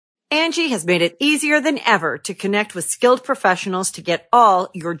Angie has made it easier than ever to connect with skilled professionals to get all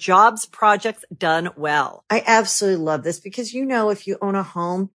your jobs projects done well. I absolutely love this because, if you own a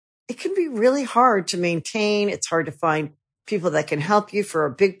home, it can be really hard to maintain. It's hard to find people that can help you for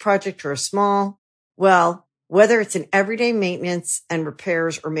a big project or a small. Well, whether it's in everyday maintenance and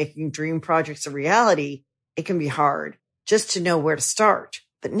repairs or making dream projects a reality, it can be hard just to know where to start.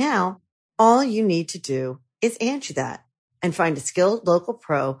 But now all you need to do is Angie that and find a skilled local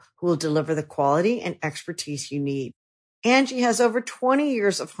pro who will deliver the quality and expertise you need. Angie has over 20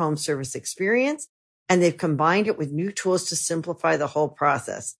 years of home service experience, and they've combined it with new tools to simplify the whole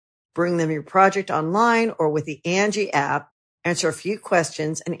process. Bring them your project online or with the Angie app, answer a few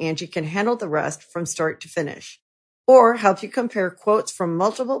questions, and Angie can handle the rest from start to finish. Or help you compare quotes from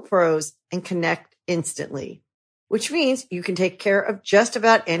multiple pros and connect instantly, which means you can take care of just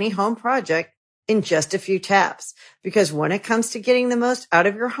about any home project in just a few taps. Because when it comes to getting the most out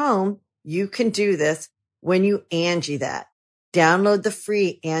of your home, you can do this when you Angie that. Download the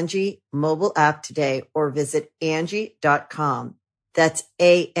free Angie mobile app today or visit Angie.com. That's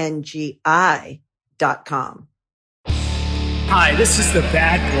ANGI.com. Hi, this is the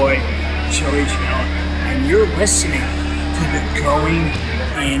bad boy, Joey Janela, and you're listening to the Going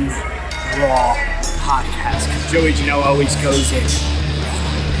in Raw podcast. Joey Janela always goes in.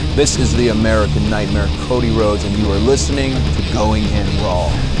 This is the American Nightmare, Cody Rhodes, and you are listening to Going in Raw.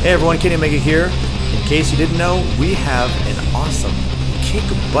 Hey everyone, Kenny Omega here. In case you didn't know, we have an awesome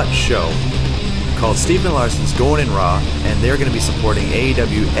kick-butt show called Stephen Larson's Going in Raw, and they're going to be supporting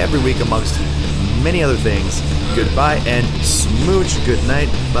AEW every week amongst many other things. Goodbye and smooch. Good night.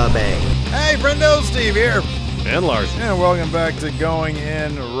 Bye-bye. Hey, friendo, Steve here. And Larson. And welcome back to Going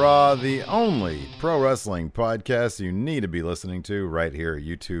in Raw, the only pro wrestling podcast you need to be listening to right here at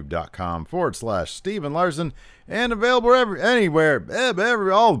youtube.com/Stephen Larson, and available anywhere,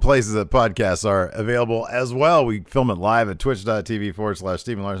 all the places that podcasts are available as well. We film it live at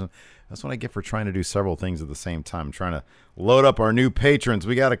twitch.tv/Stephen Larson. That's what I get for trying to do several things at the same time. I'm trying to load up our new patrons.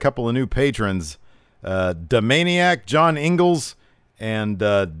 We got a couple of new patrons, Domaniac, John Ingalls, and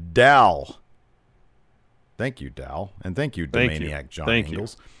Dal. Thank you, Dal. And thank you, Domaniac, John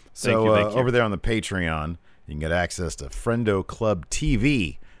Ingalls. So over there on the Patreon, you can get access to Friendo Club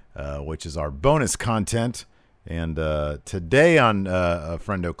TV, which is our bonus content. And today on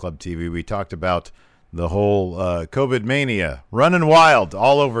Friendo Club TV, we talked about the whole COVID mania running wild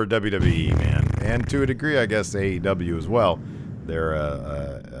all over WWE, man. And to a degree, I guess, AEW as well. Their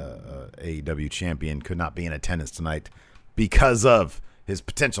AEW champion could not be in attendance tonight because of his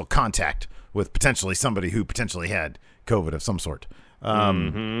potential contact with potentially somebody who potentially had COVID of some sort.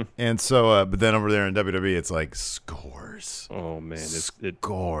 And so, but then over there in WWE, it's like scores. Oh, man.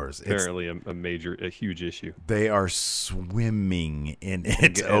 Scores. Apparently a huge issue. They are swimming in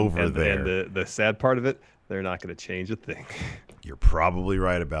it over there. And the sad part of it, they're not going to change a thing. You're probably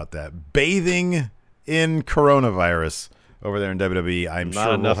right about that. Bathing in coronavirus over there in WWE.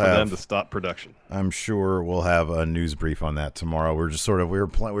 Not enough of them to stop production. I'm sure we'll have a news brief on that tomorrow. We're just we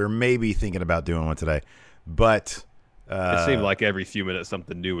were maybe thinking about doing one today, but it seemed like every few minutes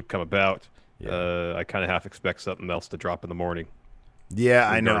something new would come about. Yeah. I kind of half expect something else to drop in the morning. Yeah,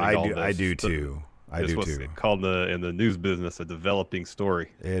 I know. I do too. It's what's called in the news business a developing story.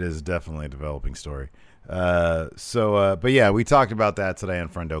 It is definitely a developing story. But yeah, we talked about that today on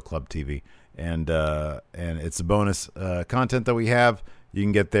Friendo Club TV. And it's a bonus content that we have. You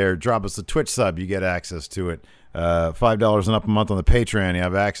can get there. Drop us a Twitch sub. You get access to it. $5 and up a month on the Patreon. You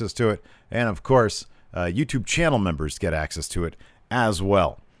have access to it. And, of course, YouTube channel members get access to it as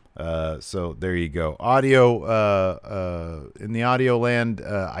well. So there you go. Audio in the audio land,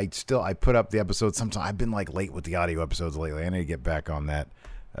 I put up the episodes sometimes. I've been late with the audio episodes lately. I need to get back on that.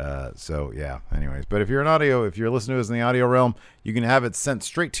 So yeah, anyways, but if you're listening to us in the audio realm, you can have it sent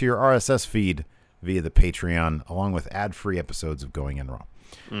straight to your RSS feed via the Patreon, along with ad-free episodes of Going in Raw.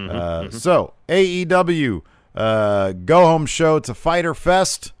 So AEW, go home show to Fyter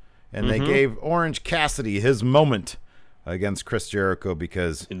Fest, and they gave Orange Cassidy his moment against Chris Jericho,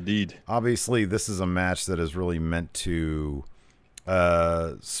 because indeed, obviously this is a match that is really meant to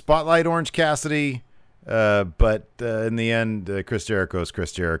spotlight Orange Cassidy. But in the end, Chris Jericho is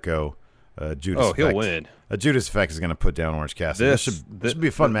Chris Jericho. He'll win. Judas Effect is going to put down Orange Cassidy. This should be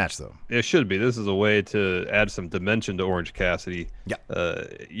a fun match, though. It should be. This is a way to add some dimension to Orange Cassidy. Yeah.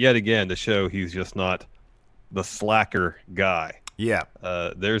 Yet again, to show he's just not the slacker guy. Yeah.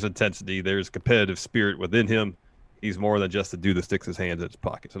 There's intensity. There's competitive spirit within him. He's more than just a dude that sticks his hands in his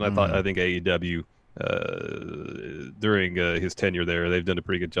pockets. And I think AEW during his tenure there, they've done a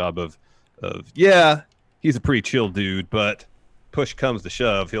pretty good job of he's a pretty chill dude, but push comes to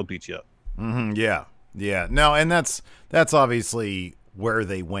shove, he'll beat you up. Mm-hmm, yeah. No, and that's obviously where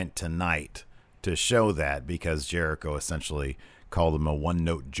they went tonight to show that, because Jericho essentially called him a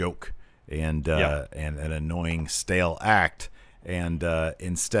one-note joke and an annoying, stale act. And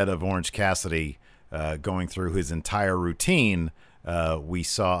instead of Orange Cassidy going through his entire routine, we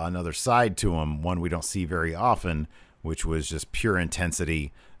saw another side to him, one we don't see very often, which was just pure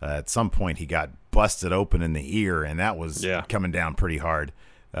intensity. At some point, he got busted open in the ear, and that was coming down pretty hard.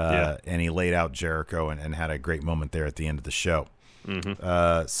 And he laid out Jericho and had a great moment there at the end of the show.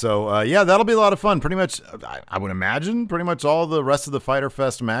 Mm-hmm. So that'll be a lot of fun. Pretty much, I would imagine, pretty much all the rest of the Fyter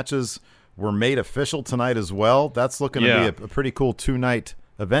Fest matches were made official tonight as well. That's looking to be a pretty cool 2-night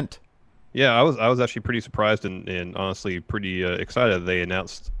event. Yeah, I was actually pretty surprised and honestly pretty excited they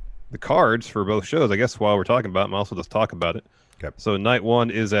announced the cards for both shows. I guess while we're talking about them, also let's talk about it. Okay. So night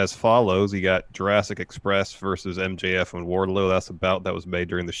one is as follows. You got Jurassic Express versus MJF and Wardlow. That's a bout that was made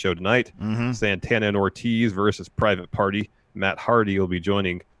during the show tonight. Mm-hmm. Santana and Ortiz versus Private Party. Matt Hardy will be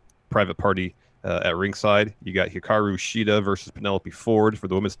joining Private Party at ringside. You got Hikaru Shida versus Penelope Ford for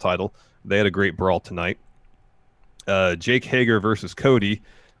the women's title. They had a great brawl tonight. Jake Hager versus Cody.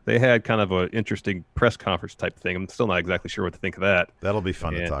 They had kind of an interesting press conference type thing. I'm still not exactly sure what to think of that. That'll be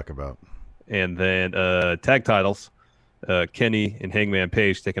fun to talk about. And then tag titles. Kenny and Hangman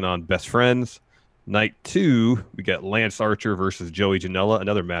Page taking on Best Friends. Night 2, we got Lance Archer versus Joey Janela,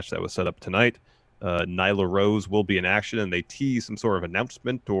 another match that was set up tonight. Nyla Rose will be in action, and they tease some sort of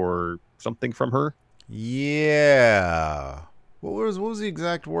announcement or something from her. Yeah. What was the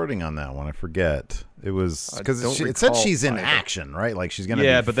exact wording on that one? I forget. It was because it said she's in action, right? Like she's gonna.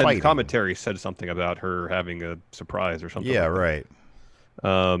 Yeah, be but fighting. then the commentary said something about her having a surprise or something. Yeah, like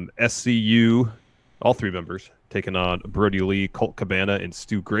right. SCU, all 3 members taking on Brody Lee, Colt Cabana, and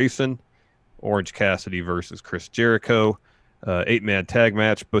Stu Grayson. Orange Cassidy versus Chris Jericho. 8-man tag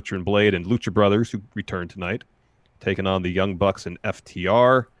match, Butcher and Blade and Lucha Brothers, who returned tonight, taking on the Young Bucks and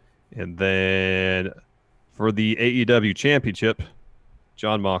FTR. And then for the AEW Championship,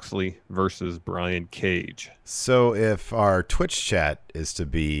 Jon Moxley versus Brian Cage. So if our Twitch chat is to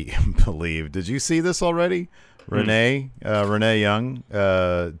be believed, did you see this already? Renee Young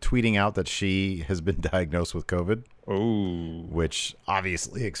tweeting out that she has been diagnosed with COVID. Oh. Which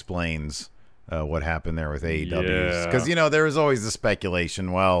obviously explains what happened there with AEW. Because, there was always the speculation,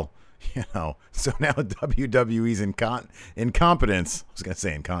 so now WWE's incompetence, I was going to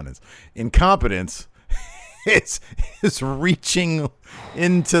say incompetence is reaching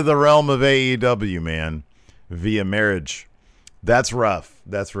into the realm of AEW, man, via marriage. That's rough.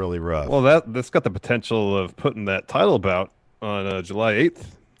 That's really rough. Well, that's got the potential of putting that title bout on July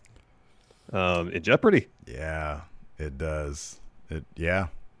 8th in jeopardy. Yeah, it does.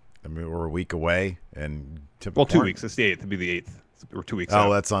 I mean, we're a week away, and 2 weeks. It's the 8th. It'd be the 8th. We're 2 weeks out.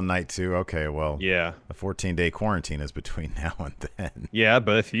 Oh, that's on night 2. Okay, well, yeah, a 14-day quarantine is between now and then. Yeah,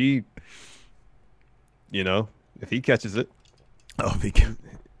 but if he, if he catches it,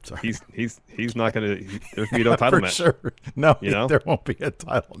 sorry, he's not gonna. There's gonna be no title match. Sure. No, there won't be a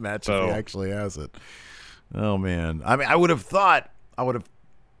title match if he actually has it. Oh man, I mean, I would have.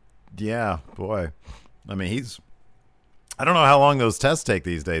 Yeah, boy. I mean, I don't know how long those tests take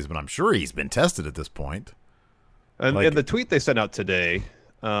these days, but I'm sure he's been tested at this point. And the tweet they sent out today,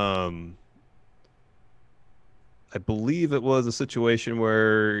 I believe it was a situation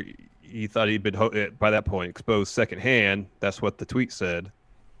where he thought he'd been, by that point, exposed secondhand. That's what the tweet said.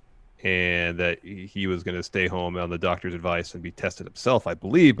 And that he was going to stay home on the doctor's advice and be tested himself, I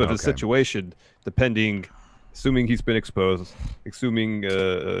believe. But the situation, assuming he's been exposed, assuming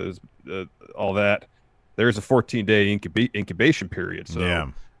all that, there's a 14-day incubation period.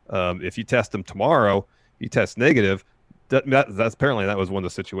 So if you test him tomorrow, he tests negative. That's apparently that was one of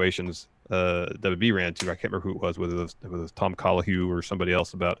the situations WB ran to. I can't remember who it was, whether it was Tom Collahue or somebody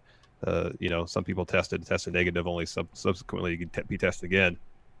else about, some people tested negative, only subsequently you can be tested again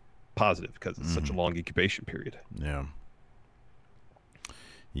positive because it's such a long incubation period.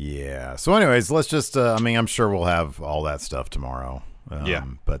 Yeah. So anyways, let's just, I'm sure we'll have all that stuff tomorrow.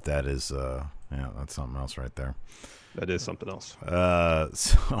 But that is, that's something else right there. That is something else.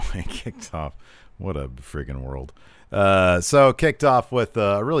 So it kicked off. What a friggin' world. So kicked off with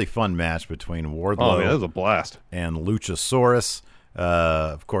a really fun match between Wardlow. Oh, man, that was a blast. And Luchasaurus.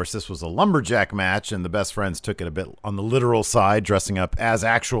 Of course, this was a lumberjack match, and the Best Friends took it a bit on the literal side, dressing up as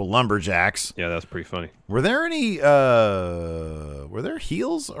actual lumberjacks. Yeah, that's pretty funny. Were there any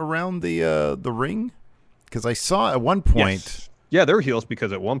heels around the ring? Because I saw at one point. Yes. Yeah, they were heels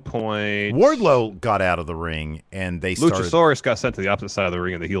because at one point Wardlow got out of the ring and they started. Luchasaurus got sent to the opposite side of the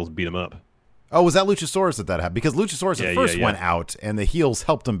ring and the heels beat him up. Oh, was that Luchasaurus that happened? Because Luchasaurus at first yeah. went out, and the heels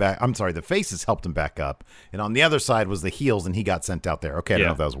helped him back. I'm sorry, the faces helped him back up. And on the other side was the heels, and he got sent out there. Okay, I don't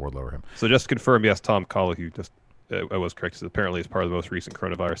know if that was Wardlow or him. So just to confirm, yes, Tom Collahue just I was correct. So apparently, as part of the most recent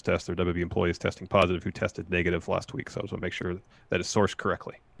coronavirus test, their WWE employee is testing positive who tested negative last week. So I just want to make sure that it's sourced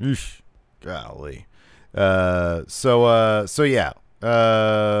correctly. Eesh. Golly. So yeah.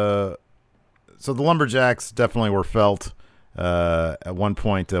 So the Lumberjacks definitely were felt. At one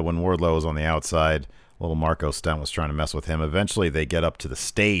point when Wardlow was on the outside, little Marco Stunt was trying to mess with him. Eventually, they get up to the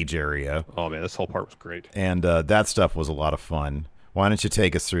stage area. Oh, man, this whole part was great. And that stuff was a lot of fun. Why don't you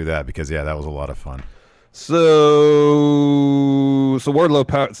take us through that? Because, yeah, that was a lot of fun. So Wardlow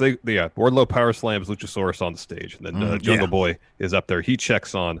power slams Luchasaurus on the stage, and then Jungle Boy is up there. He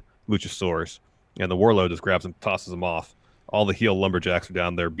checks on Luchasaurus, and the Wardlow just grabs him, tosses him off. All the heel Lumberjacks are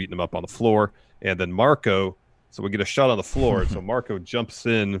down there beating him up on the floor, and then Marco. So we get a shot on the floor. So Marco jumps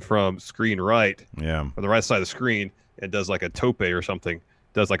in from screen right, on the right side of the screen, and does like a tope or something.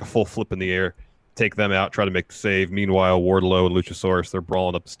 Does like a full flip in the air, take them out, try to make the save. Meanwhile, Wardlow and Luchasaurus, they're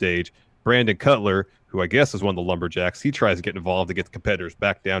brawling up the stage. Brandon Cutler, who I guess is one of the Lumberjacks, he tries to get involved to get the competitors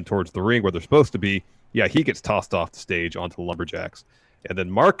back down towards the ring where they're supposed to be. Yeah, he gets tossed off the stage onto the Lumberjacks. And then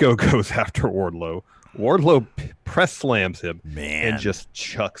Marco goes after Wardlow. Wardlow press slams him and just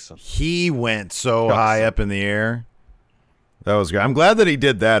chucks him. He went so high up in the air. That was great. I'm glad that he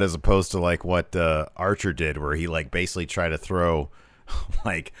did that as opposed to like what Archer did, where he like basically tried to throw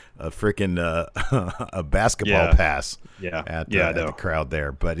like a freaking a basketball pass at the crowd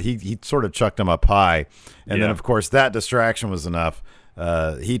there. But he sort of chucked him up high. And then, of course, that distraction was enough.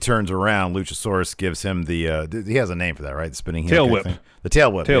 He turns around. Luchasaurus gives him the he has a name for that, right? The spinning heel tail whip. Thing? The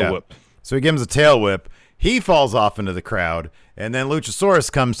tail whip. Tail whip. So he gives him a tail whip. He falls off into the crowd, and then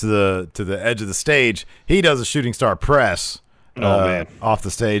Luchasaurus comes to the edge of the stage. He does a shooting star press off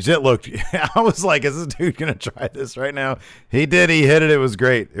the stage. It looked – I was like, is this dude going to try this right now? He did. He hit it. It was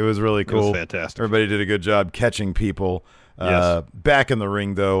great. It was really cool. It was fantastic. Everybody did a good job catching people. Yes. Back in the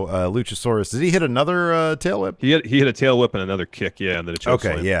ring, though, Luchasaurus, did he hit another tail whip? He hit a tail whip and another kick, and then a choke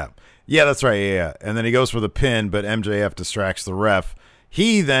slam. Yeah, that's right, yeah. And then he goes for the pin, but MJF distracts the ref.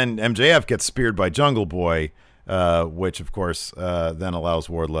 MJF gets speared by Jungle Boy, which, of course, then allows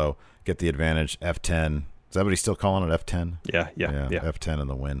Wardlow get the advantage, F10. Is that what he's still calling it, F10? Yeah. F10 in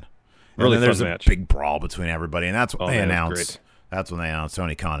the win. Really and then there's match. a big brawl between everybody, and that's when they announce. That's when they announce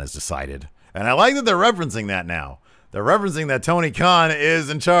Tony Khan has decided. And I like that they're referencing that now. They're referencing that Tony Khan is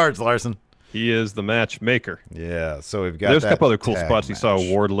in charge, Larson. He is the matchmaker. Yeah, so we've got There's a couple other cool spots. match. You saw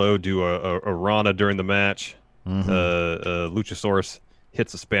Wardlow do a Rana during the match. Luchasaurus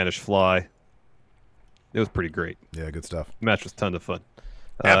hits a Spanish fly. It was pretty great. Yeah, good stuff. The match was a ton of fun.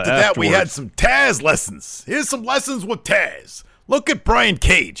 After that, we had some Taz lessons. Here's some lessons with Taz. Look at Brian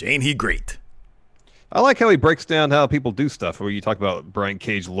Cage. Ain't he great? I like how he breaks down how people do stuff, where you talk about Brian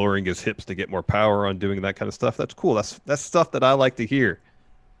Cage lowering his hips to get more power on doing that kind of stuff. That's cool. That's stuff that I like to hear.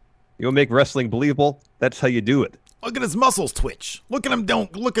 You want to make wrestling believable? That's how you do it. Look at his muscles twitch. Look at him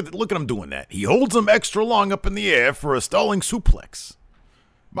look at him doing that. He holds them extra long up in the air for a stalling suplex.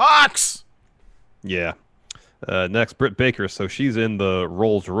 Mox! Yeah. Next, Britt Baker. So she's in the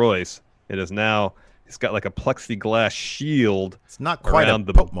Rolls Royce. It's got like a plexiglass shield. It's not quite around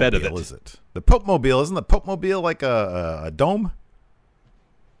a the bed of Pope-mobile, it. is it? The Pope-mobile, isn't the Pope-mobile like a dome?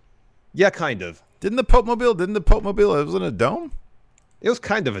 Yeah, kind of. Didn't the Pope-mobile, it was in a dome? It was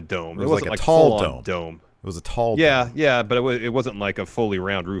kind of a dome. It was wasn't like a tall full-on dome. It was a tall dome. Yeah, but it wasn't like a fully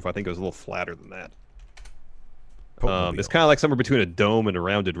round roof. I think it was a little flatter than that. Pope-mobile. It's kind of like somewhere between a dome and a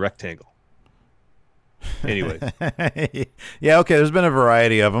rounded rectangle. Anyway. Yeah, okay, there's been a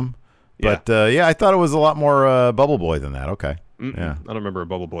variety of them. But, I thought it was a lot more Bubble Boy than that. Okay. Yeah. I don't remember a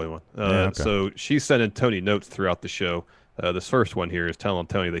Bubble Boy one. Okay. So she's sending Tony notes throughout the show. This first one here is telling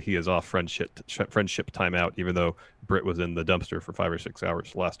Tony that he is off friendship timeout, even though Britt was in the dumpster for 5 or 6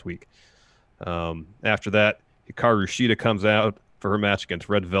 hours last week. After that, Hikaru Shida comes out for her match against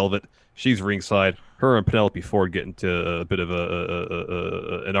Red Velvet. She's ringside. Her and Penelope Ford get into a bit of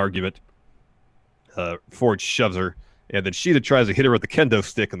an argument. Ford shoves her, and then Shida tries to hit her with the kendo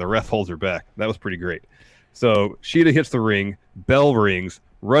stick, and the ref holds her back. That was pretty great. So Shida hits the ring, bell rings,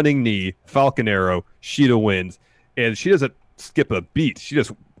 running knee, Falcon Arrow, Shida wins. And she doesn't skip a beat. She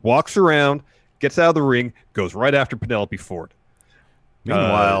just walks around, gets out of the ring, goes right after Penelope Ford.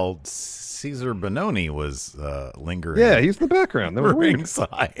 Meanwhile, Caesar Bononi was lingering. Yeah, he's in the background. That was weird.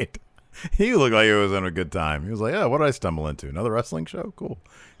 Ringside. He looked like he was having a good time. He was like, what did I stumble into? Another wrestling show? Cool.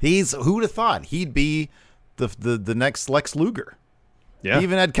 Who'd have thought he'd be the next Lex Luger? Yeah. He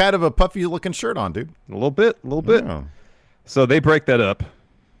even had kind of a puffy looking shirt on, dude. A little bit. Yeah. So they break that up.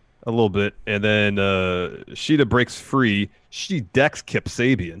 a little bit, and then Sheeta breaks free. She decks Kip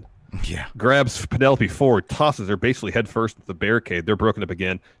Sabian. Yeah. Grabs Penelope Ford, tosses her basically head first at the barricade. They're broken up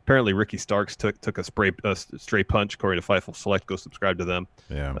again. Apparently, Ricky Starks took a straight punch. According to Fightful Select, go subscribe to them.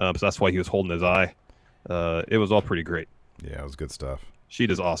 Yeah. So that's why he was holding his eye. It was all pretty great. Yeah, it was good stuff.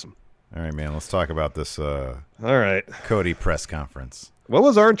 Sheeta's awesome. All right, man. Let's talk about this All right. Cody press conference. What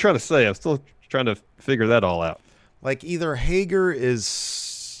was Arn trying to say? I'm still trying to figure that all out. Like, either Hager is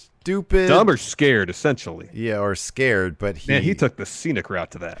stupid, Dumb or scared, essentially. yeah, or scared, but He took the scenic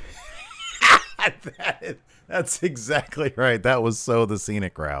route to that. That's exactly right. That was so the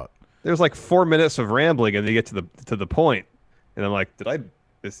scenic route. There's like 4 minutes of rambling, and they get to the point, and I'm like,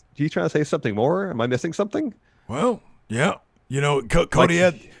 is he trying to say something more? Am I missing something? Well, yeah. You know, Cody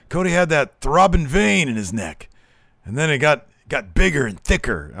had that throbbing vein in his neck, and then it got bigger and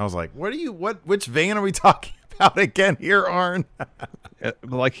thicker. I was like, which vein are we talking about again here, Arn?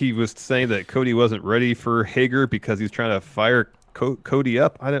 Like he was saying that Cody wasn't ready for Hager because he's trying to fire Cody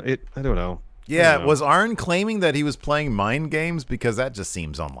up. I don't know. Yeah, was Arn claiming that he was playing mind games? Because that just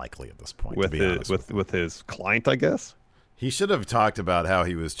seems unlikely at this point. With his client, I guess. He should have talked about how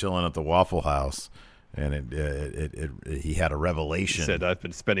he was chilling at the Waffle House, and he had a revelation. He said, "I've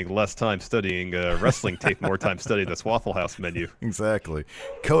been spending less time studying wrestling tape, more time studying this Waffle House menu." Exactly.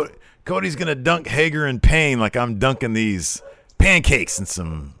 Cody's gonna dunk Hager in pain like I'm dunking these pancakes in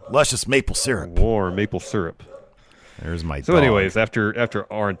some luscious maple syrup. Warm maple syrup. There's my So dog. anyways, after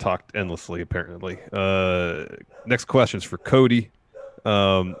Arn talked endlessly, apparently, next question's for Cody.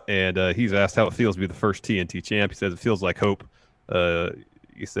 And he's asked how it feels to be the first TNT champ. He says it feels like hope.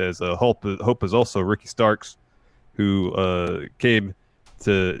 He says hope is also Ricky Starks, who came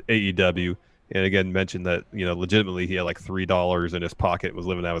to AEW and again mentioned that legitimately he had like $3 in his pocket and was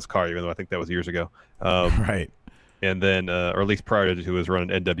living out of his car, even though I think that was years ago. Right. And then, or at least prior to his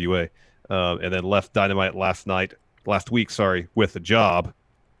run in NWA, and then left Dynamite last week, with a job.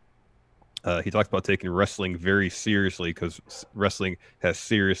 He talks about taking wrestling very seriously because wrestling has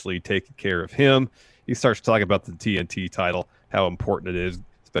seriously taken care of him. He starts talking about the TNT title, how important it is,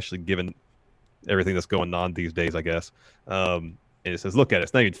 especially given everything that's going on these days, I guess. And he says, look at it.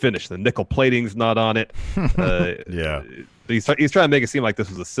 It's not even finished. The nickel plating's not on it. Yeah. He's trying to make it seem like this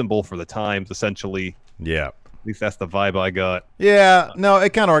was a symbol for the times, essentially. Yeah. At least that's the vibe I got. Yeah. No,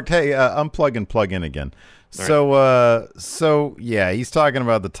 it kind of worked. Hey, unplug and plug in again. So yeah, he's talking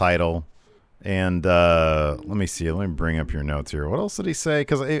about the title. And let me see. Let me bring up your notes here. What else did he say?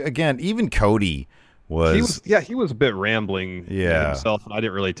 Because again, even Cody was. He was a bit rambling himself, and I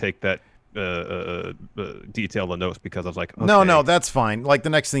didn't really take that detail the notes because I was like, okay. No, that's fine. Like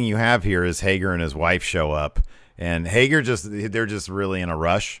the next thing you have here is Hager and his wife show up, and they're just really in a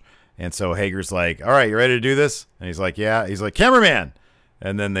rush, and so Hager's like, all right, you ready to do this? And he's like, yeah. He's like, cameraman,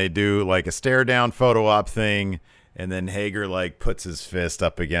 and then they do like a stare down photo op thing, and then Hager like puts his fist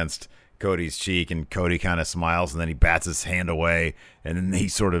up against Cody's cheek, and Cody kind of smiles, and then he bats his hand away, and then he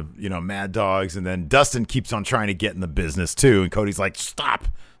sort of mad dogs, and then Dustin keeps on trying to get in the business too, and Cody's like, stop,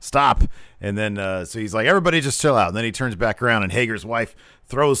 and then so he's like, everybody just chill out, and then he turns back around, and Hager's wife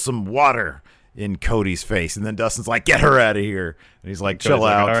throws some water in Cody's face, and then Dustin's like, get her out of here, and he's like, chill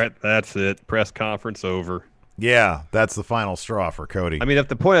out. All right, that's it, press conference over. Yeah, that's the final straw for Cody. I mean, if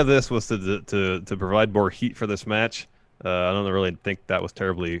the point of this was to provide more heat for this match, I don't really think that was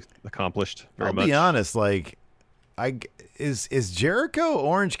terribly accomplished very much. I'll be honest, like, is Jericho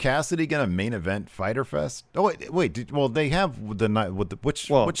Orange Cassidy gonna main event Fyter Fest? Oh wait, well they have the night.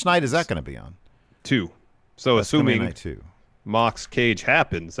 Which night is that gonna be on? 2. So that's assuming night 2. Mox Cage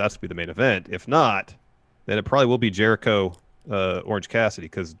happens, that's to be the main event. If not, then it probably will be Jericho Orange Cassidy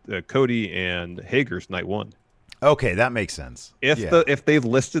because Cody and Hager's night 1. Okay, that makes sense. If they've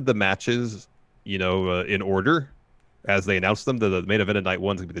listed the matches, in order as they announced them, the main event at night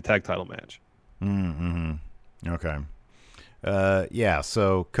 1 is gonna be the tag title match. Mm-hmm. Okay. Yeah.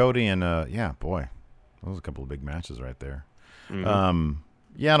 So Cody and boy, those are a couple of big matches right there. Mm-hmm.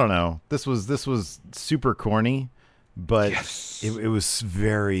 Yeah, I don't know. This was super corny, but yes. it was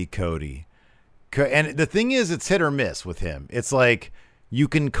very Cody. And the thing is, it's hit or miss with him. It's like you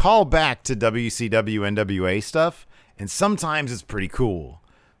can call back to WCW NWA stuff, and sometimes it's pretty cool.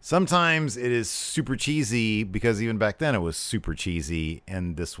 Sometimes it is super cheesy because even back then it was super cheesy,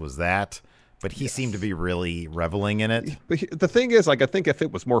 and this was that. But he seemed to be really reveling in it. But the thing is, like, I think if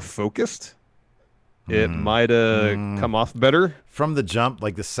it was more focused, it might have come off better. From the jump,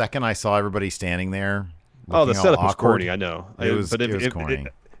 like the second I saw everybody standing there. The setup was corny, I know. It was corny.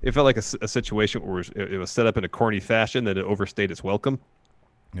 It felt like a situation where it was set up in a corny fashion that it overstayed its welcome.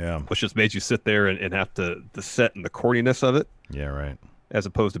 Yeah. Which just made you sit there and have to set in the corniness of it. Yeah, right. as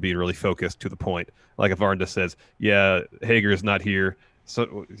opposed to being really focused to the point. Like if Arn just says, yeah, Hager is not here,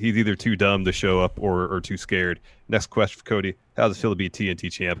 so he's either too dumb to show up or too scared. Next question for Cody. How does it feel to be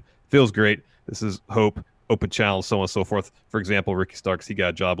TNT champ? Feels great. This is hope, open challenge, so on and so forth. For example, Ricky Starks, he got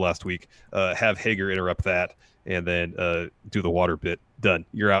a job last week. Have Hager interrupt that and then do the water bit. Done.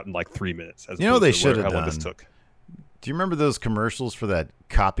 You're out in like 3 minutes. You know they should have how done. long this took. Do you remember those commercials for that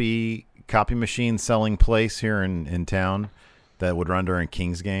copy machine selling place here in town that would run during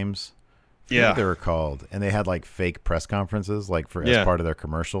Kings games? I forget what they were called, and they had like fake press conferences, like as part of their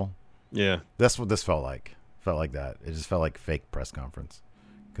commercial. Yeah, that's what this felt like. Felt like that. It just felt like fake press conference.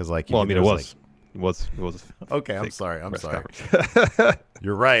 Because like, well, I mean, it was. Okay, I'm sorry.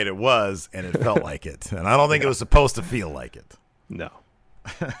 You're right. It was, and it felt like it, and I don't think it was supposed to feel like it. No.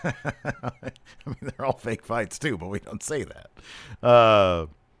 I mean, they're all fake fights too, but we don't say that.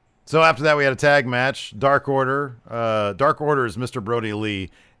 So after that, we had a tag match. Dark Order. Dark Order is Mr. Brody Lee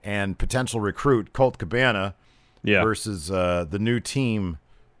and potential recruit Colt Cabana versus the new team.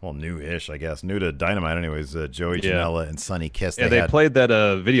 Well, new-ish, I guess. New to Dynamite, anyways. Joey Janela and Sonny Kiss. Yeah, they played that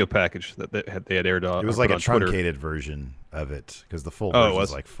video package that they had aired on. It was like a truncated Twitter. version of it because the full version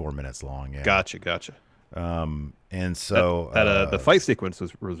was like 4 minutes long. Yeah. Gotcha. And so the fight sequence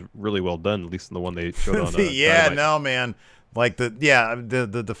was really well done, at least in the one they showed on. Dynamite. No, man. Like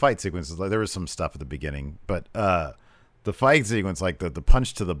the fight sequences. Like there was some stuff at the beginning, but the fight sequence, like the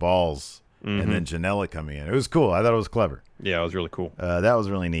punch to the balls. And then Janela coming in. It was cool. I thought it was clever. Yeah, it was really cool. That was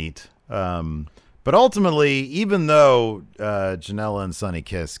really neat. But ultimately, even though Janela and Sonny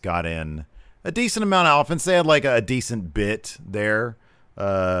Kiss got in a decent amount of offense, they had like a decent bit there.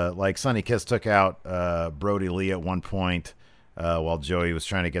 Like Sonny Kiss took out Brody Lee at one point while Joey was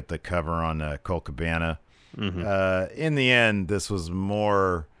trying to get the cover on Colt Cabana. In the end, this was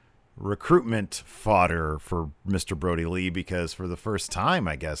more recruitment fodder for Mr. Brody Lee because for the first time,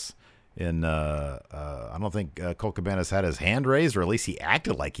 I guess, I don't think Colt Cabana's had his hand raised, or at least he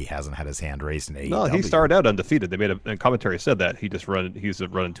acted like he hasn't had his hand raised in AEW. No, he started out undefeated. They made a commentary said that he's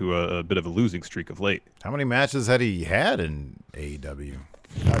run into a bit of a losing streak of late. How many matches had he had in AEW?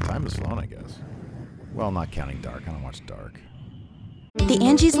 God, time has flown, I guess. Well, not counting Dark. I don't watch Dark. The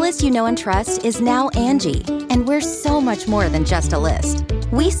Angie's List you know and trust is now Angie, and we're so much more than just a list.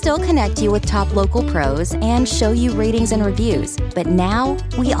 We still connect you with top local pros and show you ratings and reviews, but now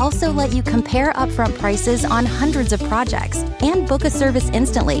we also let you compare upfront prices on hundreds of projects and book a service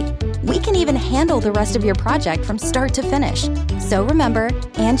instantly. We can even handle the rest of your project from start to finish. So remember,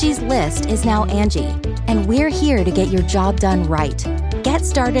 Angie's List is now Angie, and we're here to get your job done right. Get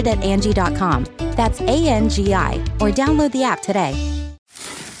started at Angie.com. That's ANGI, or download the app today.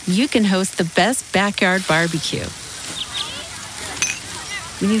 You can host the best backyard barbecue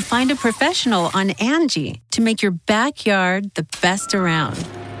when you find a professional on Angie to make your backyard the best around.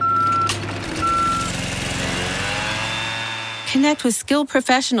 Connect with skilled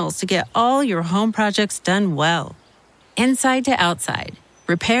professionals to get all your home projects done well. Inside to outside,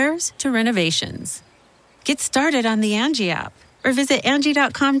 repairs to renovations. Get started on the Angie app or visit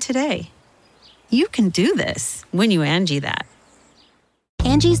Angie.com today. You can do this when you Angie that.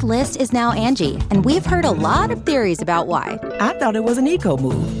 Angie's List is now Angie, and we've heard a lot of theories about why. I thought it was an eco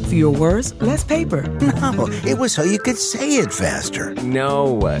move. Fewer words, less paper. No, it was so you could say it faster.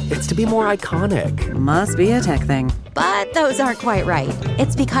 No, it's to be more iconic. Must be a tech thing. But those aren't quite right.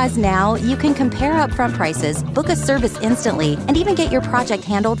 It's because now you can compare upfront prices, book a service instantly, and even get your project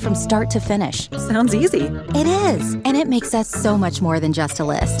handled from start to finish. Sounds easy. It is, and it makes us so much more than just a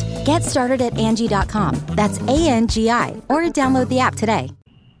list. Get started at Angie.com. That's ANGI, or download the app today.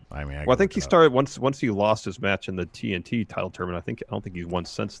 I think he started once he lost his match in the TNT title tournament. I don't think he's won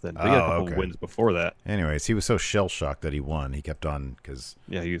since then. But he had a couple wins before that. Anyways, he was so shell shocked that he won. He kept on because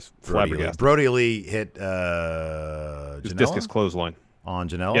he was flabbergasted. Brody Lee hit Janela? Discus clothesline on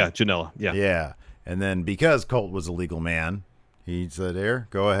Janela. Yeah, Janela. Yeah. And then because Colt was a legal man, he said, "Here,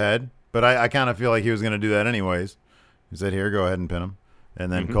 go ahead." But I kind of feel like he was going to do that anyways. He said, "Here, go ahead and pin him."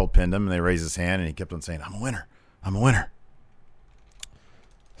 And then Colt pinned him, and they raised his hand, and he kept on saying, "I'm a winner. I'm a winner."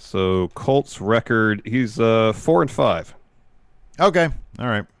 So Colt's record, he's 4-5. Okay, all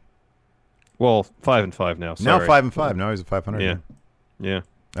right. Well, 5-5 now. Sorry. Now 5-5. Now he's at 500. Yeah.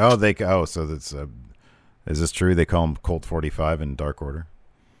 Oh, so that's is this true? They call him Colt 45 in Dark Order.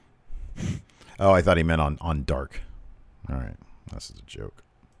 Oh, I thought he meant on Dark. All right, this is a joke.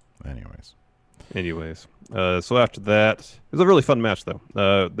 Anyways, so after that, it was a really fun match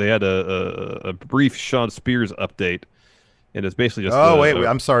though. They had a brief Shawn Spears update. And it's basically just. Wait,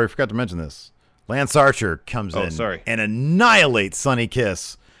 I'm sorry, I forgot to mention this. Lance Archer comes in and annihilates Sonny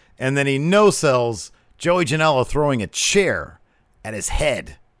Kiss, and then he no-sells Joey Janela throwing a chair at his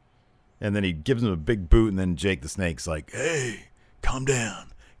head. And then he gives him a big boot, and then Jake the Snake's like, hey, calm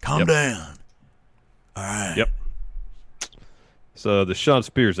down. Calm down. All right. Yep. So the Shawn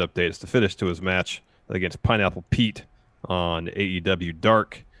Spears update is the finish to his match against Pineapple Pete on AEW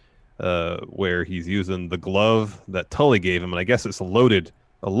Dark, where he's using the glove that Tully gave him, and I guess it's a loaded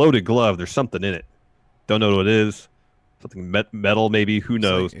glove. There's something in it. Don't know what it is. Something metal, maybe. Who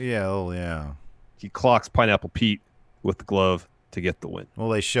knows? Like, yeah. He clocks Pineapple Pete with the glove to get the win. Well,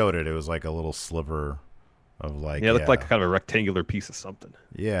 they showed it. It was like a little sliver of like... Yeah, it looked like kind of a rectangular piece of something.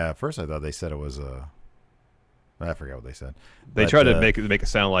 Yeah, at first I thought they said it was a... I forgot what they said. They tried to make it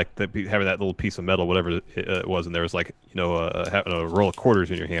sound like that having that little piece of metal, whatever it was, and there was like, having a roll of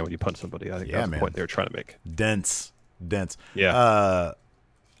quarters in your hand when you punch somebody. I think that's the point they were trying to make. Dense. Yeah.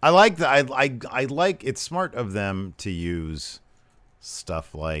 I like I like it's smart of them to use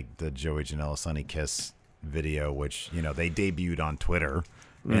stuff like the Joey Janela Sunny Kiss video, which they debuted on Twitter,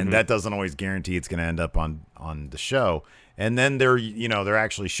 and that doesn't always guarantee it's going to end up on the show. And then they're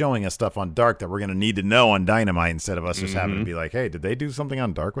actually showing us stuff on Dark that we're going to need to know on Dynamite instead of us just having to be like, hey, did they do something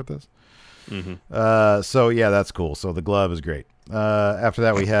on Dark with this? So yeah, that's cool. So the glove is great. After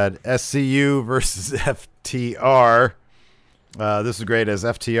that, we had SCU versus FTR. This is great as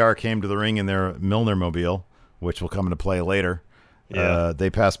FTR came to the ring in their Milner mobile, which will come into play later. Yeah. They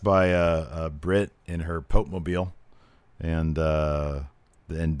passed by Britt in her Pope mobile, and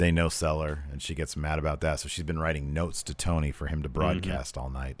they no-sell her, and she gets mad about that. So she's been writing notes to Tony for him to broadcast all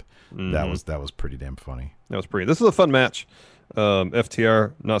night. That was pretty damn funny. This is a fun match.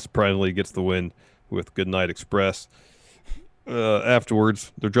 FTR, not surprisingly, gets the win with Goodnight Express.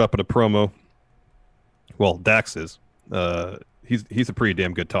 Afterwards, they're dropping a promo. Well, Dax is. He's a pretty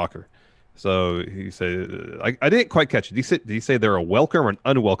damn good talker. So he said, I didn't quite catch it. Did he say they're a welcome or an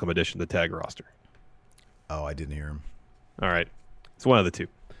unwelcome addition to the tag roster? Oh, I didn't hear him. All right. It's one of the two.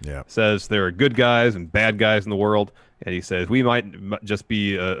 Yeah. Says there are good guys and bad guys in the world. And he says, we might just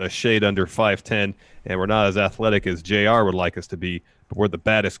be a shade under 5'10", and we're not as athletic as JR would like us to be, but we're the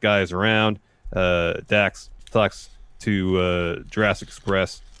baddest guys around. Dax talks to Jurassic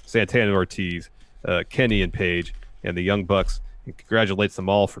Express, Santana and Ortiz, Kenny and Page, and the Young Bucks, and congratulates them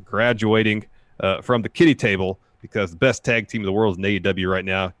all for graduating from the kiddie table, because the best tag team in the world is in AEW right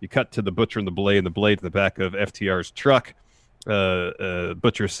now. You cut to the Butcher and the Blade to the back of FTR's truck.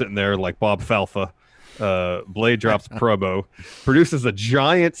 Butcher's sitting there like Bob Falfa. Blade drops a promo, produces a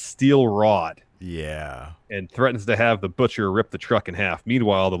giant steel rod. Yeah. And threatens to have the Butcher rip the truck in half.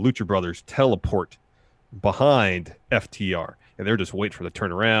 Meanwhile, the Lucha Brothers teleport behind FTR, and they're just waiting for the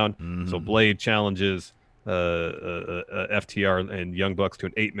turnaround. So Blade challenges FTR and Young Bucks to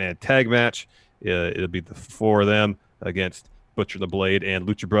an 8-man tag match. It'll be the four of them against Butcher the Blade and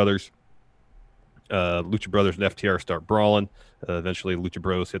Lucha Brothers. Lucha Brothers and FTR start brawling. Eventually, Lucha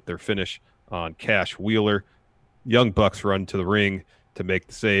Bros hit their finish on Cash Wheeler. Young Bucks run to the ring to make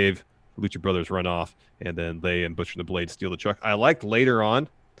the save. Lucha Brothers run off, and then they and Butcher the Blade steal the truck. I liked later on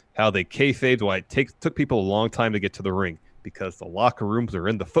how they kayfabed why it took people a long time to get to the ring, because the locker rooms are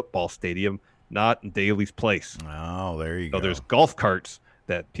in the football stadium, not in Daly's place. Oh, there you go. So there's golf carts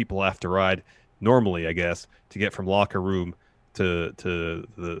that people have to ride normally, I guess, to get from locker room to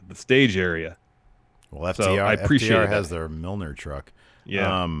the stage area. Well, so I appreciate FTR has their Milner truck.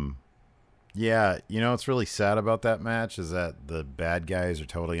 Yeah. Yeah, what's really sad about that match is that the bad guys are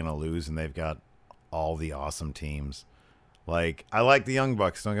totally going to lose, and they've got all the awesome teams. Like, I like the Young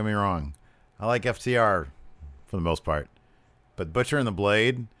Bucks, don't get me wrong. I like FTR for the most part. But Butcher and the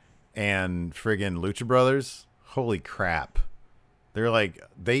Blade and friggin' Lucha Brothers, holy crap.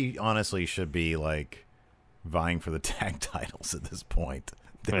 They honestly should be, like, vying for the tag titles at this point.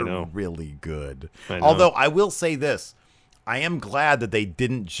 They're really good. Although, I will say this. I am glad that they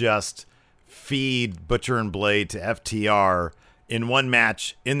didn't just feed Butcher and Blade to FTR in one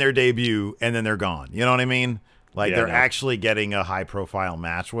match in their debut, and then they're gone. You know what I mean? Like, they're actually getting a high-profile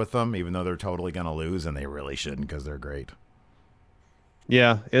match with them, even though they're totally going to lose, and they really shouldn't because they're great.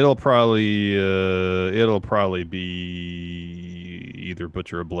 Yeah, it'll probably be either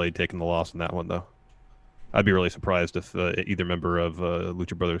Butcher or Blade taking the loss in that one, though. I'd be really surprised if either member of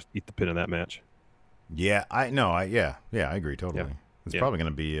Lucha Brothers eat the pin in that match. Yeah, I agree totally. Yeah. It's probably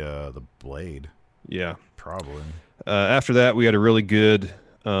going to be the Blade. Yeah, probably. After that, we had a really good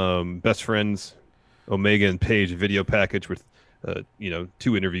Best Friends Omega and Page video package with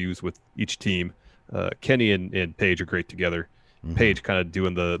 2 interviews with each team. Kenny and Page are great together. Page kind of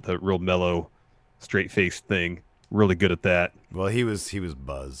doing the real mellow, straight-faced thing. Really good at that. Well, he was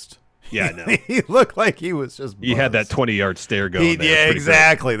buzzed. Yeah, I know. He looked like he was just buzzed. He had that 20-yard stare going. Yeah,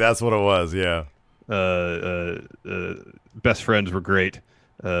 exactly. Great. That's what it was, yeah. Best friends were great.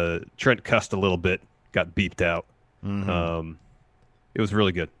 Trent cussed a little bit, got beeped out. Mm-hmm. It was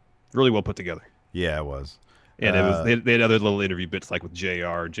really good, really well put together. Yeah, it was. And it was they had other little interview bits like with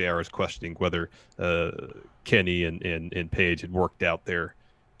JR. JR is questioning whether Kenny and Paige had worked out their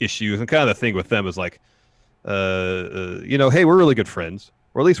issues, and kind of the thing with them is like, hey, we're really good friends,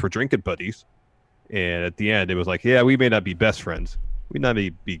 or at least we're drinking buddies. And at the end, it was like, yeah, we may not be best friends, we may not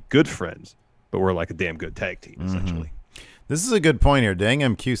be good friends, but we're like a damn good tag team, essentially. This is a good point here. Dang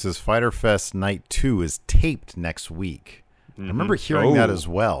MQ says Fyter Fest Night 2 is taped next week. I remember hearing that as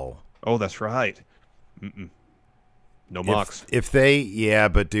well. Oh, that's right. No Mox. If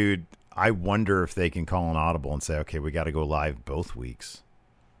but dude, I wonder if they can call an audible and say, okay, we got to go live both weeks.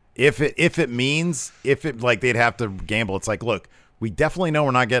 If they'd have to gamble. It's like, look, we definitely know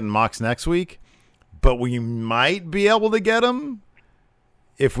we're not getting Mox next week, but we might be able to get him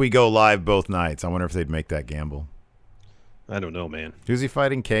if we go live both nights. I wonder if they'd make that gamble. I don't know, man. Who's he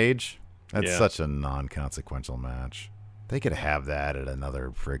fighting? Cage? That's such a non-consequential match. They could have that at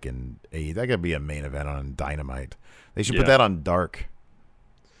another freaking that could be a main event on Dynamite. They should put that on Dark.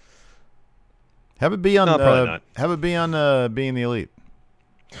 Have it be on probably not. Have it be on Being the Elite.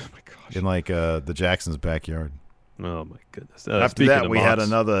 Oh my gosh. In like the Jackson's backyard. Oh my goodness. After that, we had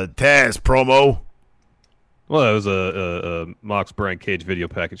another Taz promo. Well, it was a Mox Brian Cage video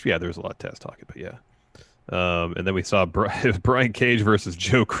package. Yeah, there was a lot of Taz talking, but yeah. And then we saw Brian Cage versus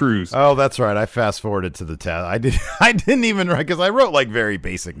Joe Cruz. Oh, that's right. I fast forwarded to the Taz. I didn't even write because I wrote like very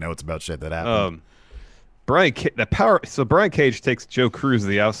basic notes about shit that happened. Brian Cage takes Joe Cruz to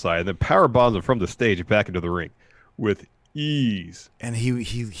the outside and then power bombs him from the stage back into the ring with ease. And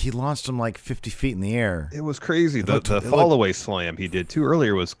he launched him like 50 feet in the air. It was crazy. The fall away slam he did too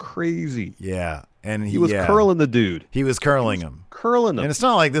earlier was crazy. Yeah. And he was curling the dude. He was curling him. Curling him. And it's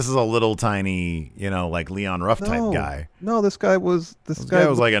not like this is a little tiny, like Leon Ruff type guy. No, this guy was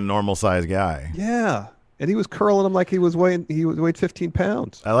like a normal sized guy. Yeah. And he was curling him like he weighed 15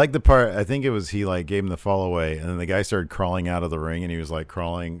 pounds. I like the part, I think it was he like gave him the fall away and then the guy started crawling out of the ring and he was like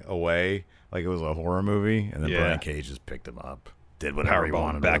crawling away like it was a horror movie and then Brian Cage just picked him up. Did whatever he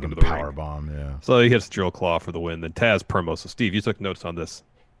wanted back into the power bomb, yeah. So he hits Drill Claw for the win. Then Taz promo. So Steve, you took notes on this.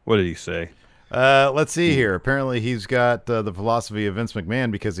 What did he say? Let's see here. Apparently, he's got the philosophy of Vince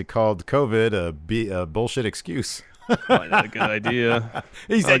McMahon because he called COVID a bullshit excuse. Probably not a good idea.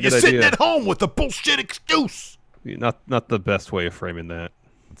 He said, "You're sitting at home with a bullshit excuse." Not the best way of framing that.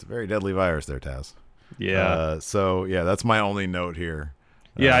 It's a very deadly virus, there, Taz. Yeah. So that's my only note here.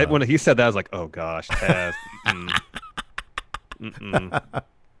 Yeah. When he said that, I was like, "Oh gosh, Taz."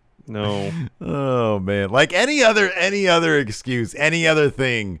 No. Oh man. Like any other excuse, any other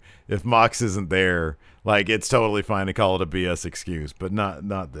thing, if Mox isn't there, like it's totally fine to call it a BS excuse, but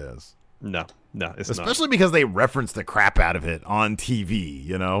not this. No, it's especially because they reference the crap out of it on TV,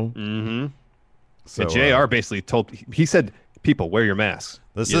 Mm-hmm. So and JR basically he said, "People, wear your masks."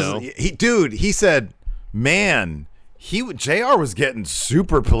 He said, man, JR was getting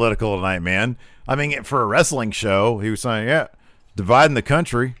super political tonight, man. I mean, for a wrestling show, he was saying, dividing the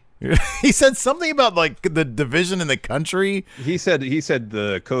country. He said something about like the division in the country. He said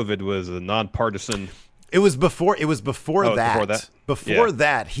the COVID was a nonpartisan. It was before that. Before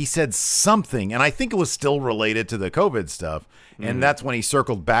that, he said something, and I think it was still related to the COVID stuff. And that's when he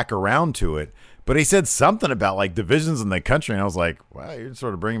circled back around to it. But he said something about like divisions in the country, and I was like, "Wow, you're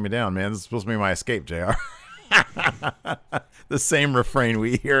sort of bringing me down, man. This is supposed to be my escape, JR." The same refrain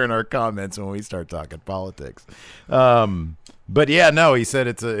we hear in our comments when we start talking politics. But yeah, no, he said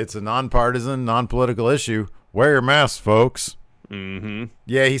it's a nonpartisan, non-political issue. Wear your masks, folks. Mm-hmm.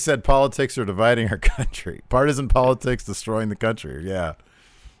 Yeah, he said politics are dividing our country. Partisan politics destroying the country. Yeah.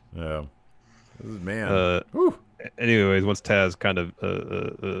 Man. Anyways, once Taz kind of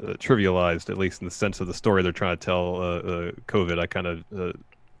trivialized, at least in the sense of the story they're trying to tell, COVID, I kind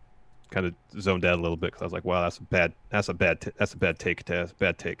of zoned out a little bit because I was like, "Wow, that's a bad take, Taz.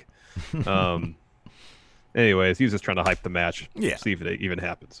 Bad take." Anyways, he was just trying to hype the match, see if it even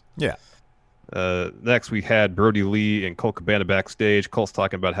happens. Yeah. Next, we had Brody Lee and Colt Cabana backstage. Colt's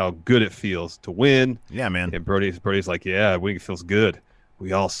talking about how good it feels to win. Yeah, man. And Brody's like, "Yeah, winning feels good.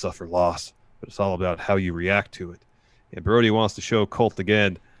 We all suffer loss, but it's all about how you react to it." And Brody wants to show Colt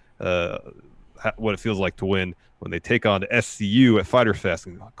again what it feels like to win when they take on SCU at Fyter Fest.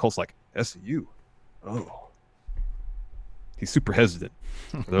 And Colt's like, "SCU? Oh." He's super hesitant.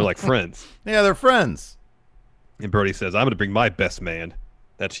 They're like friends. Yeah, they're friends. And Brody says, "I'm going to bring my best man.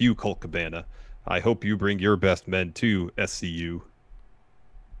 That's you, Colt Cabana. I hope you bring your best men to SCU."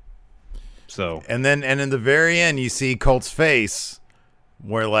 So, and in the very end, you see Colt's face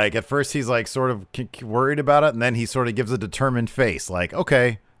where like at first he's like sort of worried about it, and then he sort of gives a determined face, like,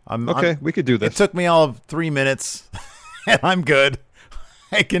 okay, we could do this. It took me all of 3 minutes, and I'm good.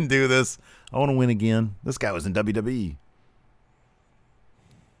 I can do this. I want to win again. This guy was in WWE.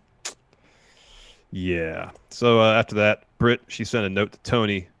 Yeah. So after that, Britt, she sent a note to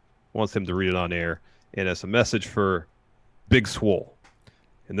Tony, wants him to read it on air, and it's a message for Big Swole.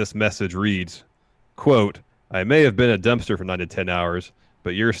 And this message reads, quote, I may have been a dumpster for 9 to 10 hours,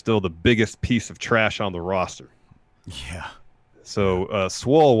 but you're still the biggest piece of trash on the roster. Yeah. So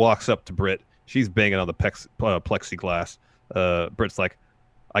Swole walks up to Britt. She's banging on the plexiglass. Britt's like,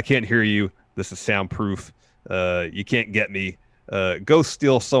 I can't hear you. This is soundproof. You can't get me. Go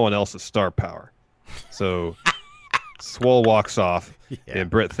steal someone else's star power. So Swole walks off, and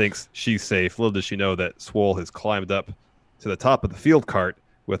Britt thinks she's safe. Little does she know that Swole has climbed up to the top of the field cart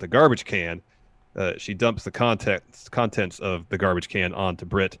with a garbage can. She dumps the contents of the garbage can onto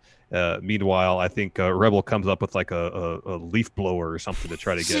Britt. Meanwhile, I think Rebel comes up with like a leaf blower or something to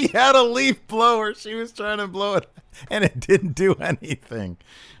try to get. She had a leaf blower. She was trying to blow it, and it didn't do anything.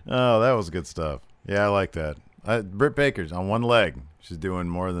 Oh, that was good stuff. Yeah, I like that. Britt Baker's on one leg. She's doing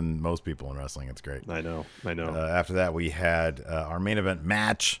more than most people in wrestling. It's great. I know. After that, we had our main event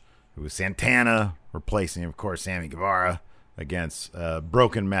match. It was Santana replacing, of course, Sammy Guevara against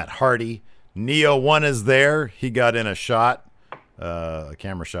broken Matt Hardy. Neo One is there. He got in a shot, a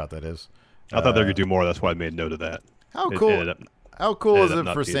camera shot, that is. I thought they were going to do more. That's why I made note of that. How cool is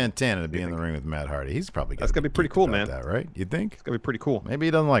it for Santana to be in the ring with Matt Hardy? He's probably that's going to be pretty cool, man. That, right? You think? It's going to be pretty cool. Maybe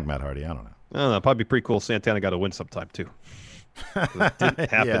he doesn't like Matt Hardy. I don't know. I don't know. Probably pretty cool. Santana got to win sometime, too. It didn't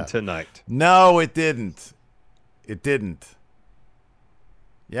happen tonight. No, it didn't. It didn't.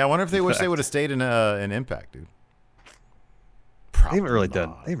 Yeah, I wonder if they wish they would have stayed in Impact, dude. They haven't really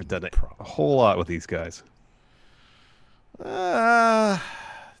done. They haven't done a whole lot with these guys.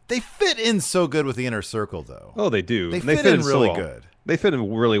 They fit in so good with the Inner Circle, though. Oh, they do. They fit in really good. They fit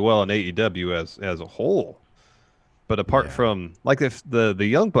in really well in AEW as a whole. But apart from like if the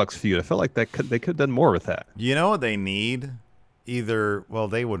Young Bucks feud, I felt like they could have done more with that. You know what they need? They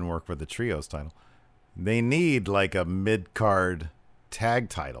wouldn't work with the Trios title. They need like a mid-card tag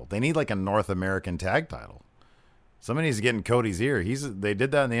title. They need like a North American tag title. Somebody needs to get in Cody's ear. They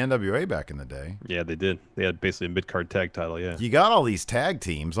did that in the NWA back in the day. Yeah, they did. They had basically a mid-card tag title, yeah. You got all these tag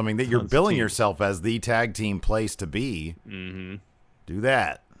teams. I mean, you're billing yourself as the tag team place to be. Mm-hmm. Do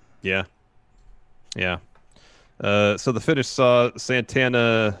that. Yeah. Yeah. So the finish saw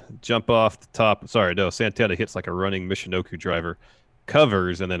Santana jump off the top. Sorry, no, Santana hits like a running Michinoku driver,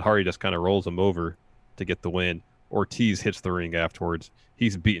 covers, and then Hardy just kind of rolls him over to get the win. Ortiz hits the ring afterwards.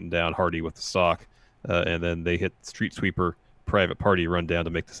 He's beating down Hardy with the sock, and then they hit Street Sweeper Private Party run down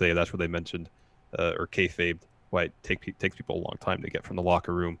to make the save. That's what they mentioned, or kayfabed, why it takes people a long time to get from the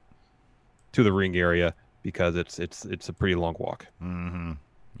locker room to the ring area because it's a pretty long walk. Mm-hmm.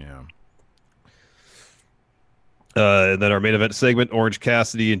 Yeah. And then our main event segment, Orange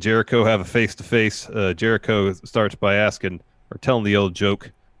Cassidy and Jericho have a face-to-face. Jericho starts by telling the old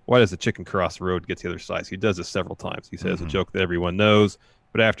joke, why does the chicken cross the road to get to the other side? So he does this several times. He says a joke that everyone knows,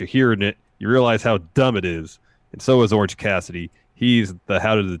 but after hearing it, you realize how dumb it is. And so is Orange Cassidy. He's the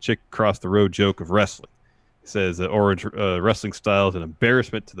how did the chicken cross the road joke of wrestling. He says that Orange wrestling style is an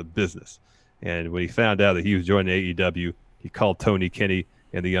embarrassment to the business. And when he found out that he was joining AEW, he called Tony, Kenny,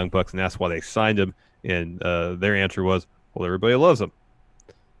 and the Young Bucks and asked why they signed him. And their answer was, well, everybody loves him.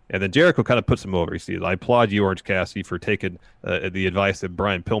 And then Jericho kind of puts him over. He says, I applaud you, Orange Cassidy, for taking the advice that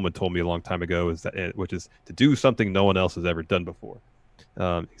Brian Pillman told me a long time ago, which is to do something no one else has ever done before.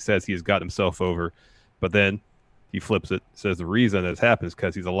 He says he has gotten himself over. But then he flips it, says the reason it's happened is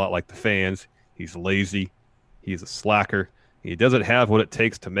because he's a lot like the fans. He's lazy. He's a slacker. He doesn't have what it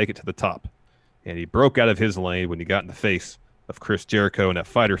takes to make it to the top. And he broke out of his lane when he got in the face of Chris Jericho in that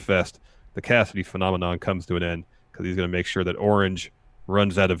Fyter Fest. The Cassidy phenomenon comes to an end because he's going to make sure that Orange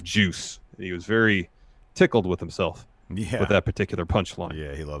runs out of juice. And he was very tickled with himself with that particular punchline.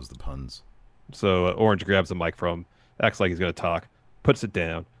 Yeah, he loves the puns. So Orange grabs the mic from him, acts like he's going to talk, puts it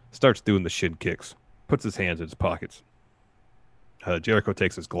down, starts doing the shin kicks, puts his hands in his pockets. Jericho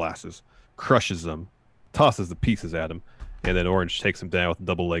takes his glasses, crushes them, tosses the pieces at him, and then Orange takes him down with a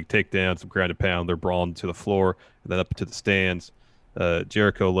double leg takedown, some ground and pound. They're brawling to the floor and then up to the stands.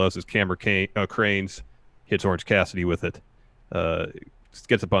 Jericho loves his camera cranes, hits Orange Cassidy with it,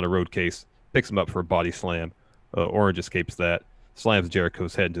 gets up on a road case, picks him up for a body slam. Orange escapes that, slams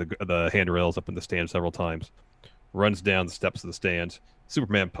Jericho's head into the handrails up in the stand several times, runs down the steps of the stands.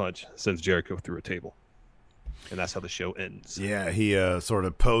 Superman punch sends Jericho through a table. And that's how the show ends. Yeah, he sort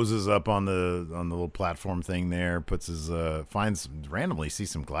of poses up on the little platform thing there, puts his randomly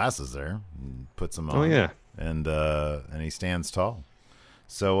sees some glasses there, and puts them on. Oh yeah, and he stands tall.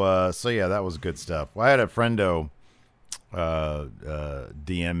 So yeah, that was good stuff. Well, I had a friendo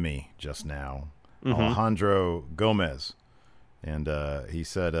DM me just now, Alejandro Gomez, and he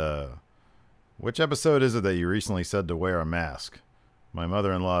said, "Which episode is it that you recently said to wear a mask? My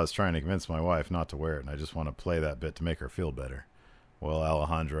mother-in-law is trying to convince my wife not to wear it, and I just want to play that bit to make her feel better." Well,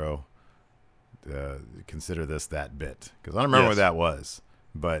 Alejandro, consider this that bit, because I don't remember what that was,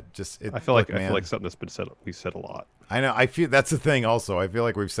 but just I feel like something that's been said. We said a lot. I know. I feel that's the thing. Also, I feel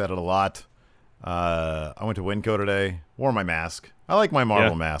like we've said it a lot. I went to Winco today, wore my mask. I like my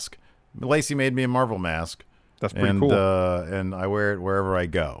Marvel mask. Lacey made me a Marvel mask. That's pretty cool. And I wear it wherever I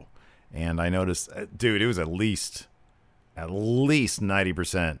go. And I noticed, dude, it was at least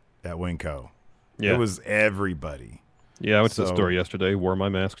 90% at Winco. Yeah. It was everybody. Yeah, I went to the store yesterday, wore my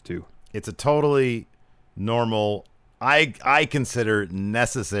mask too. It's a totally normal, I consider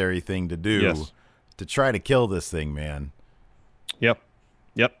necessary thing to do to try to kill this thing, man. Yep.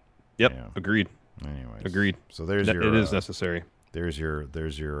 Yeah. Agreed. Anyways. Agreed. So there's your it is necessary. There's your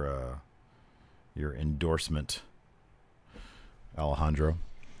endorsement, Alejandro.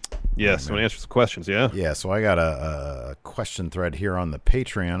 Yes, want to answer some questions, yeah? Yeah, so I got a question thread here on the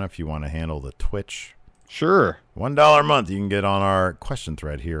Patreon if you want to handle the Twitch. Sure. $1 a month you can get on our question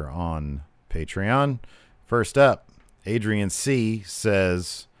thread here on Patreon. First up, Adrian C.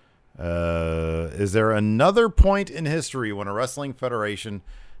 says, is there another point in history when a wrestling federation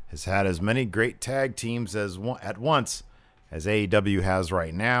has had as many great tag teams at once as AEW has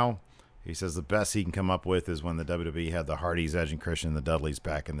right now? He says the best he can come up with is when the WWE had the Hardys, Edge and Christian, and the Dudleys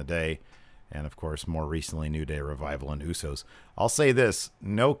back in the day. And, of course, more recently, New Day, Revival, and Usos. I'll say this.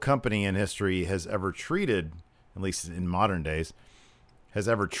 No company in history has ever treated, at least in modern days, has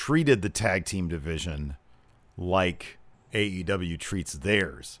ever treated the tag team division like AEW treats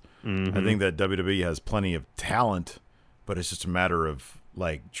theirs. Mm-hmm. I think that WWE has plenty of talent, but it's just a matter of,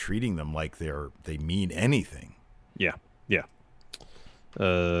 like, treating them like they mean anything. Yeah.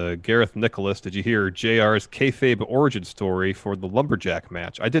 Gareth Nicholas, did you hear JR's kayfabe origin story for the Lumberjack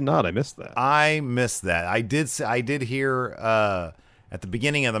match? I did not. I missed that. I missed that. I did hear at the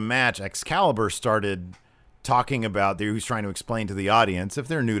beginning of the match, Excalibur started talking about he was trying to explain to the audience, if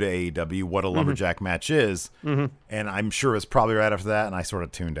they're new to AEW, what a Lumberjack match is. Mm-hmm. And I'm sure it was probably right after that, and I sort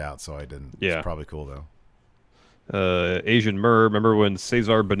of tuned out, so I didn't. Yeah. It's probably cool, though. Asian Murr, remember when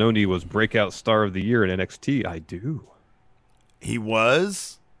Cesar Bononi was breakout star of the year in NXT? I do. He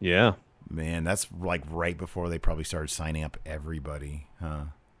was? Yeah. Man, that's like right before they probably started signing up everybody. Huh.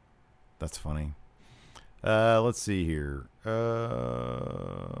 That's funny. Let's see here.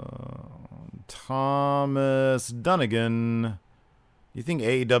 Thomas Dunnigan. Do you think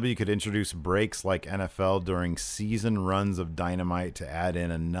AEW could introduce breaks like NFL during season runs of Dynamite to add in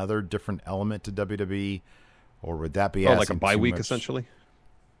another different element to WWE? Or would that be asking like a bye week, essentially?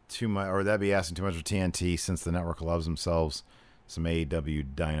 Too much, or would that be asking too much of TNT since the network loves themselves some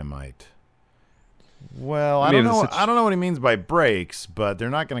AEW Dynamite? Well, I don't know. I don't know what he means by breaks, but they're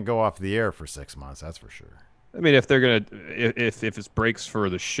not going to go off the air for 6 months. That's for sure. I mean, if they're gonna, if it's breaks for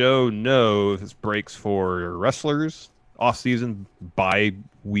the show, no. If it's breaks for wrestlers, off season, bye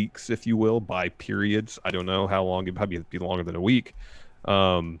weeks, if you will, bye periods. I don't know how long. It'd probably be longer than a week.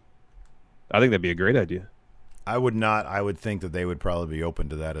 I think that'd be a great idea. I would not. I would think that they would probably be open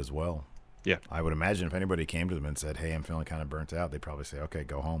to that as well. Yeah. I would imagine if anybody came to them and said, "Hey, I'm feeling kind of burnt out," they'd probably say, "Okay,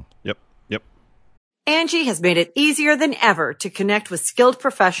 go home." Yep. Angie has made it easier than ever to connect with skilled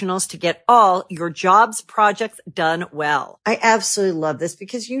professionals to get all your jobs projects done well. I absolutely love this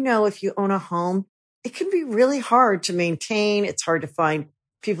because, if you own a home, it can be really hard to maintain. It's hard to find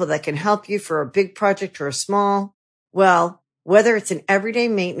people that can help you for a big project or a small. Well, whether it's in everyday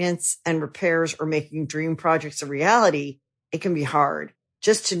maintenance and repairs or making dream projects a reality, it can be hard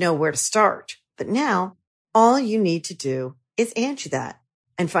just to know where to start. But now all you need to do is Angie that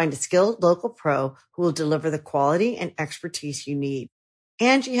and find a skilled local pro who will deliver the quality and expertise you need.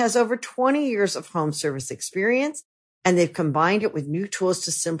 Angie has over 20 years of home service experience, and they've combined it with new tools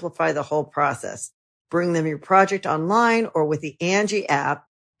to simplify the whole process. Bring them your project online or with the Angie app,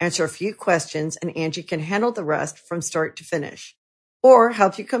 answer a few questions, and Angie can handle the rest from start to finish. Or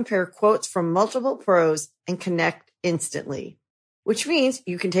help you compare quotes from multiple pros and connect instantly, which means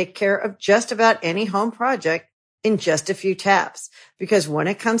you can take care of just about any home project in just a few taps. Because when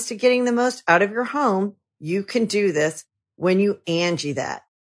it comes to getting the most out of your home, you can do this when you Angie that.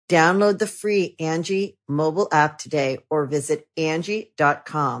 Download the free Angie mobile app today or visit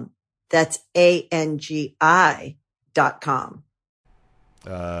Angie.com. That's ANGI.com.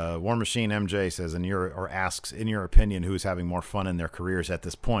 War Machine MJ says, asks, in your opinion, who's having more fun in their careers at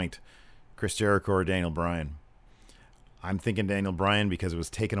this point, Chris Jericho or Daniel Bryan? I'm thinking Daniel Bryan because it was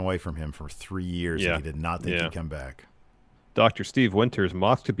taken away from him for 3 years and he did not think he'd come back. Dr. Steve Winters,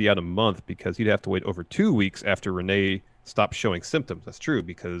 Mox could be out a month because he'd have to wait over 2 weeks after Renee stopped showing symptoms. That's true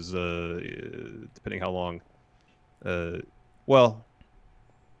because depending how long, depending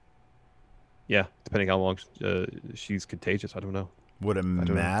how long she's contagious, I don't know. Would it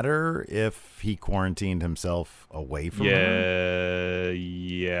matter if he quarantined himself away from her?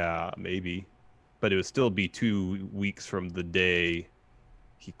 Yeah, maybe. But it would still be 2 weeks from the day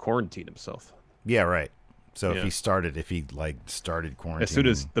he quarantined himself. Yeah, right. So if he started quarantining. As soon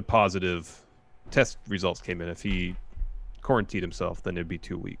as the positive test results came in, if he quarantined himself, then it'd be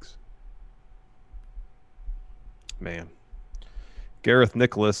 2 weeks. Man. Gareth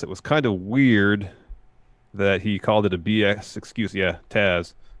Nicholas, it was kind of weird that he called it a BS excuse. Yeah,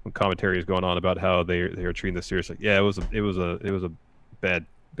 Taz, when commentary is going on about how they are treating this seriously. Yeah, it was a bad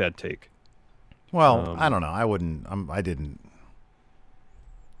take. Well, I don't know. I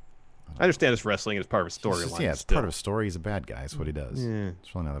understand it's wrestling and it's part of a storyline. Yeah, it's part of a story. He's a bad guy. It's what he does. Yeah.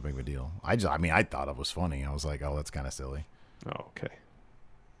 It's really not that big of a deal. I thought it was funny. I was like, oh, that's kind of silly. Oh, okay.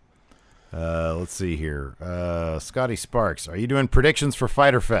 Let's see here. Scotty Sparks, are you doing predictions for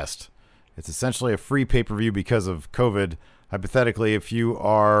Fyter Fest? It's essentially a free pay-per-view because of COVID. Hypothetically, if you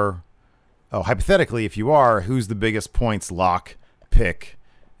are, who's the biggest points lock pick,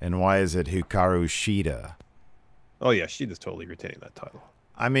 and why is it Hikaru Shida? Oh yeah, Shida's totally retaining that title.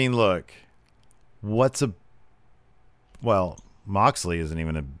 I mean, look, Moxley isn't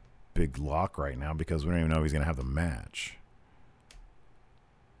even a big lock right now because we don't even know if he's going to have the match.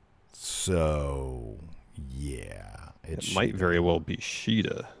 So, yeah. It might very well be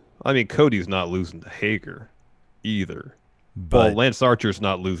Shida. I mean, Cody's not losing to Hager either. But Lance Archer's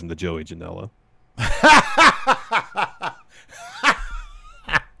not losing to Joey Janela.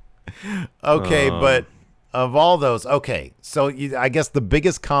 Okay, but of all those, so I guess the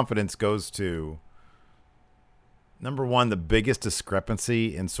biggest confidence goes to, number one, the biggest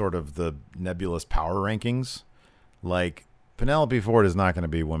discrepancy in sort of the nebulous power rankings. Like, Penelope Ford is not going to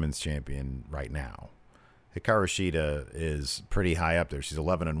be women's champion right now. Hikaru Shida is pretty high up there. She's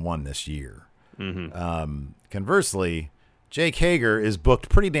 11-1 this year. Mm-hmm. Conversely, Jake Hager is booked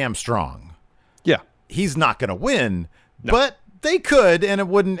pretty damn strong. Yeah, he's not going to win, but they could, and it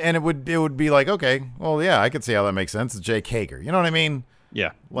would be like, okay, well, yeah, I could see how that makes sense. It's Jake Hager, you know what I mean?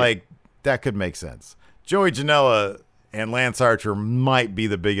 Yeah, that could make sense. Joey Janela and Lance Archer might be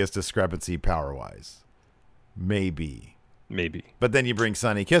the biggest discrepancy power wise, maybe. But then you bring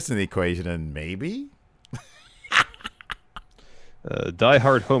Sonny Kiss in the equation, and maybe. Die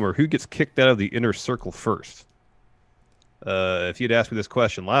Hard Homer, who gets kicked out of the inner circle first? If you'd asked me this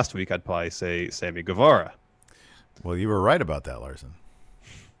question last week, I'd probably say Sammy Guevara. Well, you were right about that, Larson.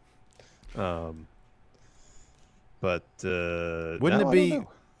 But wouldn't it be?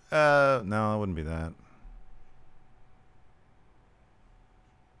 No, it wouldn't be that.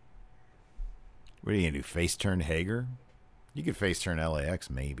 What are you gonna do? Face turn Hager? You could face turn LAX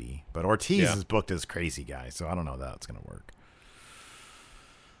maybe, but Ortiz is booked as crazy guy, so I don't know how that's gonna work.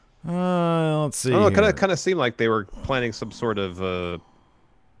 Let's see. Oh, it kind of seemed like they were planning some sort of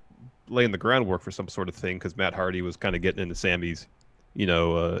laying the groundwork for some sort of thing because Matt Hardy was kind of getting into Sammy's, head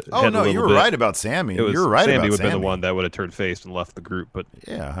no, you were right about Sammy. You were right Sammy about would Sammy. have been the one that would have turned face and left the group, but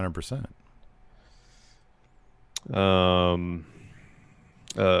yeah, 100%.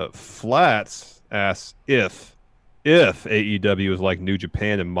 Flats asks if AEW is like New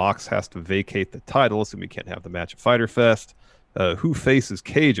Japan and Mox has to vacate the titles and we can't have the match at Fyter Fest. Who faces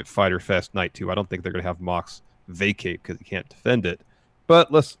Cage at Fyter Fest Night 2? I don't think they're going to have Mox vacate because he can't defend it.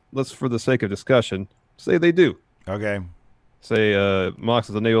 But let's for the sake of discussion, say they do. Okay. Say Mox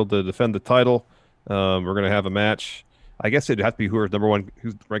is unable to defend the title. We're going to have a match. I guess it'd have to be who's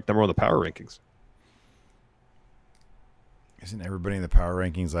ranked number one in the power rankings. Isn't everybody in the power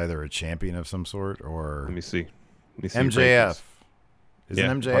rankings either a champion of some sort or? Let me see MJF.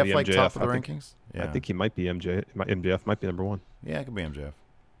 Isn't MJF like top of the rankings? Yeah. I think he might be MJF. MJF might be number one. Yeah, it could be MJF.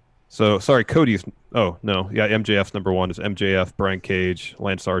 So, sorry, Cody's... Oh, no. Yeah, MJF's number one is MJF, Brian Cage,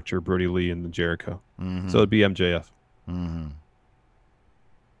 Lance Archer, Brody Lee, and Jericho. Mm-hmm. So it'd be MJF. Mm-hmm.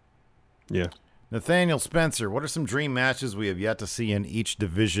 Yeah. Nathaniel Spencer, what are some dream matches we have yet to see in each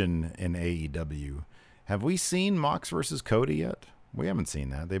division in AEW? Have we seen Mox versus Cody yet? We haven't seen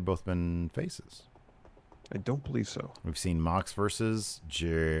that. They've both been faces. I don't believe so. We've seen Mox versus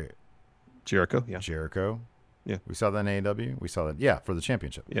Jericho. Yeah. Jericho. Yeah. We saw that in AEW. We saw that, yeah, for the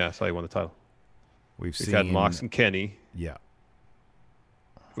championship. Yeah, I saw he won the title. We've had Mox and Kenny. Yeah.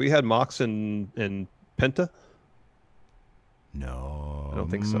 We had Mox and Penta? No. I don't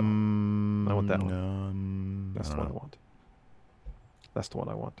think so. I want that one. That's the one I want. That's the one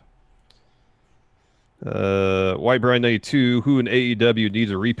I want. White Brian 92, who in AEW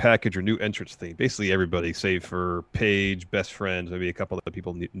needs a repackage or new entrance theme? Basically everybody, save for Paige, Best Friends, maybe a couple other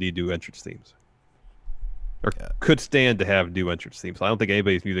people need new entrance themes. Or could stand to have new entrance themes. I don't think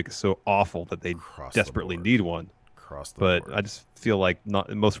anybody's music is so awful that they desperately need one. Across the board. board. I just feel like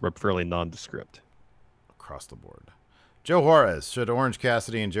most of them are fairly nondescript. Across the board. Joe Juarez, should Orange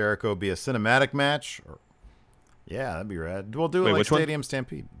Cassidy and Jericho be a cinematic match? Yeah, that'd be rad. We'll do it like Stadium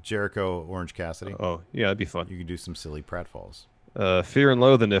Stampede. Jericho, Orange Cassidy. Oh, yeah, that'd be fun. You could do some silly pratfalls. Fear and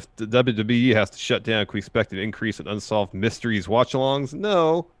Loathing, if the WWE has to shut down, can we expect an increase in Unsolved Mysteries watch-alongs?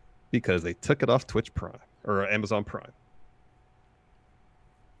 No, because they took it off Twitch Prime or Amazon Prime.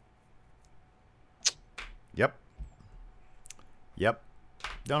 Yep.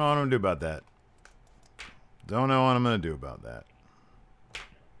 Don't know what I'm going to do about that. Don't know what I'm going to do about that.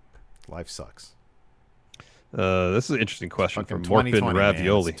 Life sucks. This is an interesting question Fucking from Morpin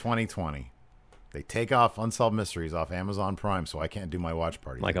Ravioli. Man, it's 2020. They take off Unsolved Mysteries off Amazon Prime, so I can't do my watch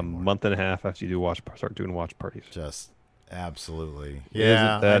parties like anymore. A month and a half after you start doing watch parties. Just absolutely.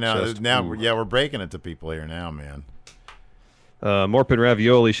 Yeah, I know. Now, we're breaking it to people here now, man. Morpin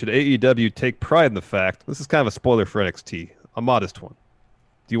Ravioli, should AEW take pride in the fact, this is kind of a spoiler for NXT, a modest one.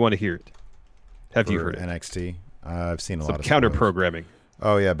 Do you want to hear it? Have you heard it? NXT? I've seen a lot of counter spoilers. programming.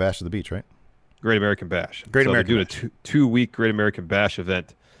 Oh, yeah, Bash of the Beach, right? Great American Bash. They're doing a 2-week Great American Bash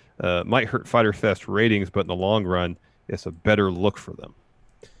event. Might hurt Fyter Fest ratings, but in the long run, it's a better look for them.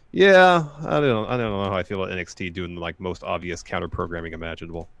 Yeah, I don't know how I feel about NXT doing like most obvious counter programming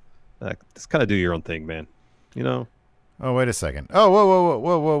imaginable. Just kind of do your own thing, man. You know? Oh, wait a second. Oh,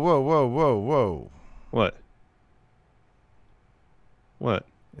 whoa. What? What?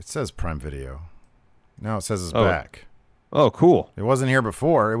 It says Prime Video. No, it says it's back. Oh, cool. It wasn't here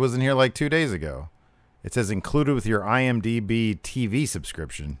before. It wasn't here like 2 days ago. It says included with your IMDb TV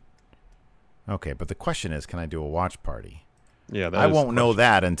subscription. Okay, but the question is, can I do a watch party? Yeah, I won't know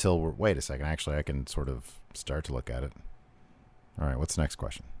that until wait a second. Actually, I can sort of start to look at it. All right, what's the next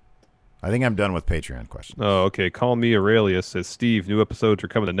question? I think I'm done with Patreon questions. Oh, okay. Call Me Aurelius says, Steve, new episodes are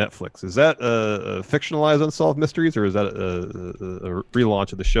coming to Netflix. Is that fictionalized Unsolved Mysteries, or is that a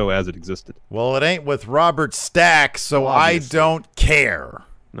relaunch of the show as it existed? Well, it ain't with Robert Stack, so obviously. I don't care.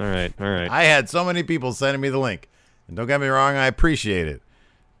 All right. I had so many people sending me the link. And don't get me wrong, I appreciate it.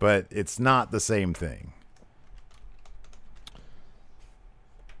 But it's not the same thing.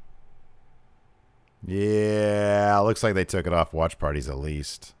 Yeah, looks like they took it off watch parties at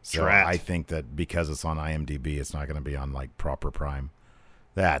least. So I think that because it's on IMDb, it's not going to be on like proper Prime.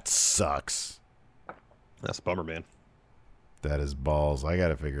 That sucks. That's a bummer, man. That is balls. I got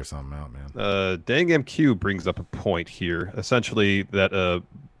to figure something out, man. Dang MQ brings up a point here. Essentially that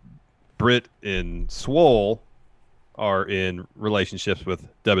Britt and Swole are in relationships with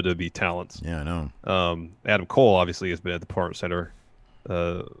WWE talents. Yeah, I know. Adam Cole obviously has been at the Performance Center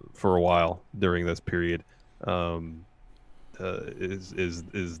for a while during this period. Is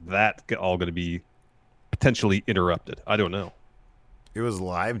that all going to be potentially interrupted? I don't know. It was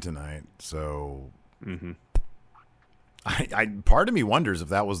live tonight, so I part of me wonders if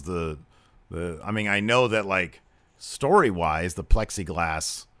that was the I mean, I know that like story-wise the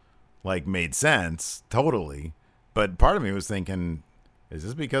plexiglass like made sense totally, but part of me was thinking, is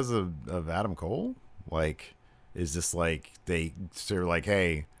this because of Adam Cole? Like, is this like they sort of like,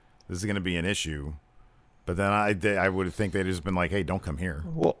 hey, this is going to be an issue? But then I would think they'd just been like, hey, don't come here.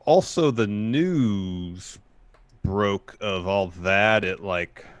 Well, also the news broke of all that at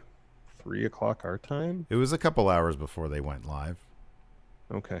like 3:00 our time. It was a couple hours before they went live.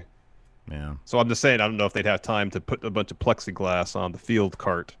 Okay. Yeah. So I'm just saying, I don't know if they'd have time to put a bunch of plexiglass on the field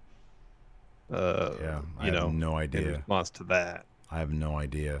cart. I have no idea. In response to that. I have no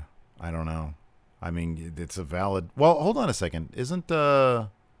idea. I don't know. I mean, it's a valid. Well, hold on a second. Isn't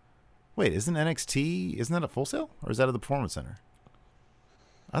NXT? Isn't that at Full Sail, or is that at the Performance Center?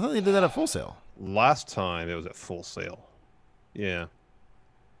 I thought they did that at Full Sail. Last time it was at Full Sail. Yeah.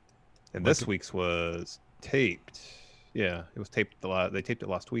 And this week's was taped. Yeah, it was taped. They taped it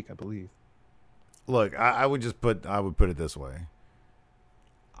last week, I believe. Look, I would put it this way.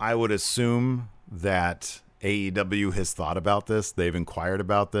 I would assume that AEW has thought about this. They've inquired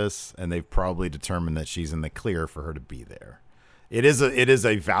about this, and they've probably determined that she's in the clear for her to be there. It is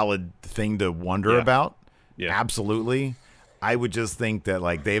a valid thing to wonder about. Yeah, absolutely. I would just think that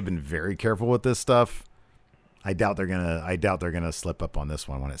like they've been very careful with this stuff. I doubt they're gonna slip up on this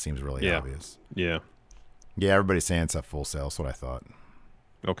one when it seems really obvious. Yeah. Yeah, everybody's saying it's at Full Sail. That's what I thought.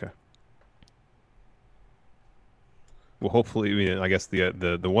 Okay. Well, hopefully, I guess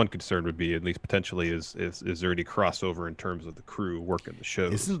the one concern would be, at least potentially, is there any crossover in terms of the crew working the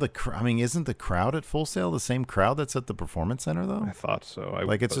shows? Isn't the crowd at Full Sail the same crowd that's at the Performance Center though? I thought so.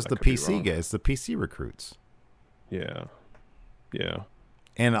 It's just the PC guys, the PC recruits. Yeah. Yeah.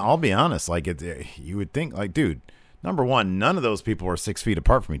 And I'll be honest, you would think, dude, number one, none of those people are 6 feet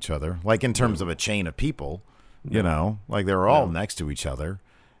apart from each other. Like in terms of a chain of people, you know, they're all next to each other,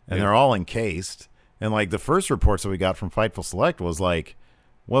 and they're all encased. And the first reports that we got from Fightful Select was what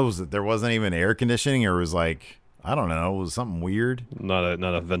was it? There wasn't even air conditioning, or it was I don't know, it was something weird. Not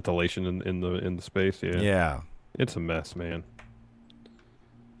a ventilation in the space. Yeah. Yeah. It's a mess, man.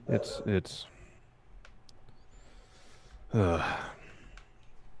 It's.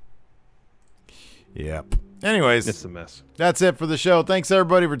 Yep. Anyways, it's a mess. That's it for the show. Thanks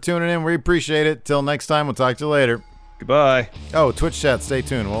everybody for tuning in. We appreciate it. Till next time, we'll talk to you later. Goodbye. Oh, Twitch chat, stay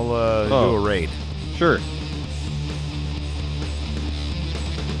tuned. We'll do a raid. Sure.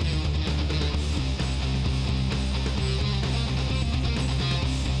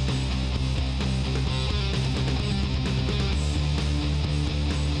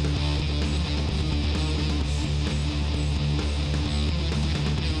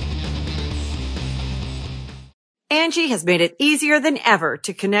 Angie has made it easier than ever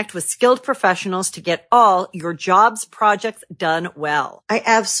to connect with skilled professionals to get all your jobs projects done well. I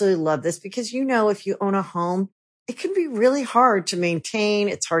absolutely love this because, if you own a home, it can be really hard to maintain.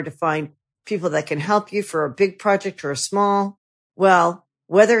 It's hard to find people that can help you for a big project or a small. Well,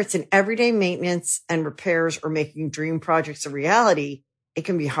 whether it's in everyday maintenance and repairs or making dream projects a reality, it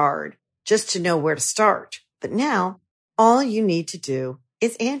can be hard just to know where to start. But now all you need to do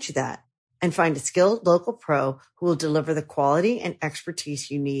is Angie that and find a skilled local pro who will deliver the quality and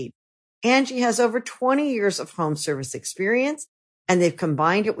expertise you need. Angie has over 20 years of home service experience, and they've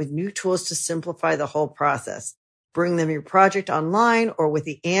combined it with new tools to simplify the whole process. Bring them your project online or with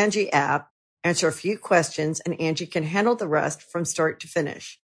the Angie app, answer a few questions, and Angie can handle the rest from start to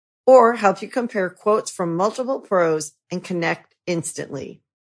finish. Or help you compare quotes from multiple pros and connect instantly,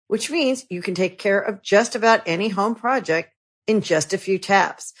 which means you can take care of just about any home project in just a few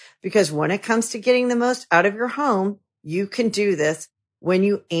taps. Because when it comes to getting the most out of your home, you can do this when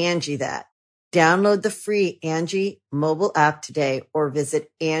you Angie that. Download the free Angie mobile app today or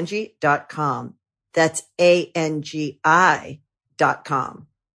visit Angie.com. That's ANGI.com.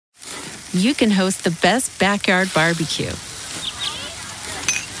 You can host the best backyard barbecue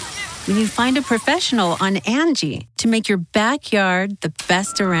when you find a professional on Angie to make your backyard the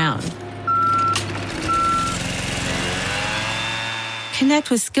best around.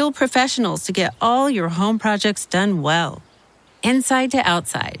 Connect with skilled professionals to get all your home projects done well. Inside to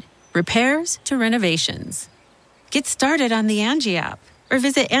outside, repairs to renovations. Get started on the Angie app or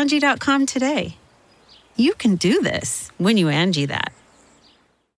visit Angie.com today. You can do this when you Angie that.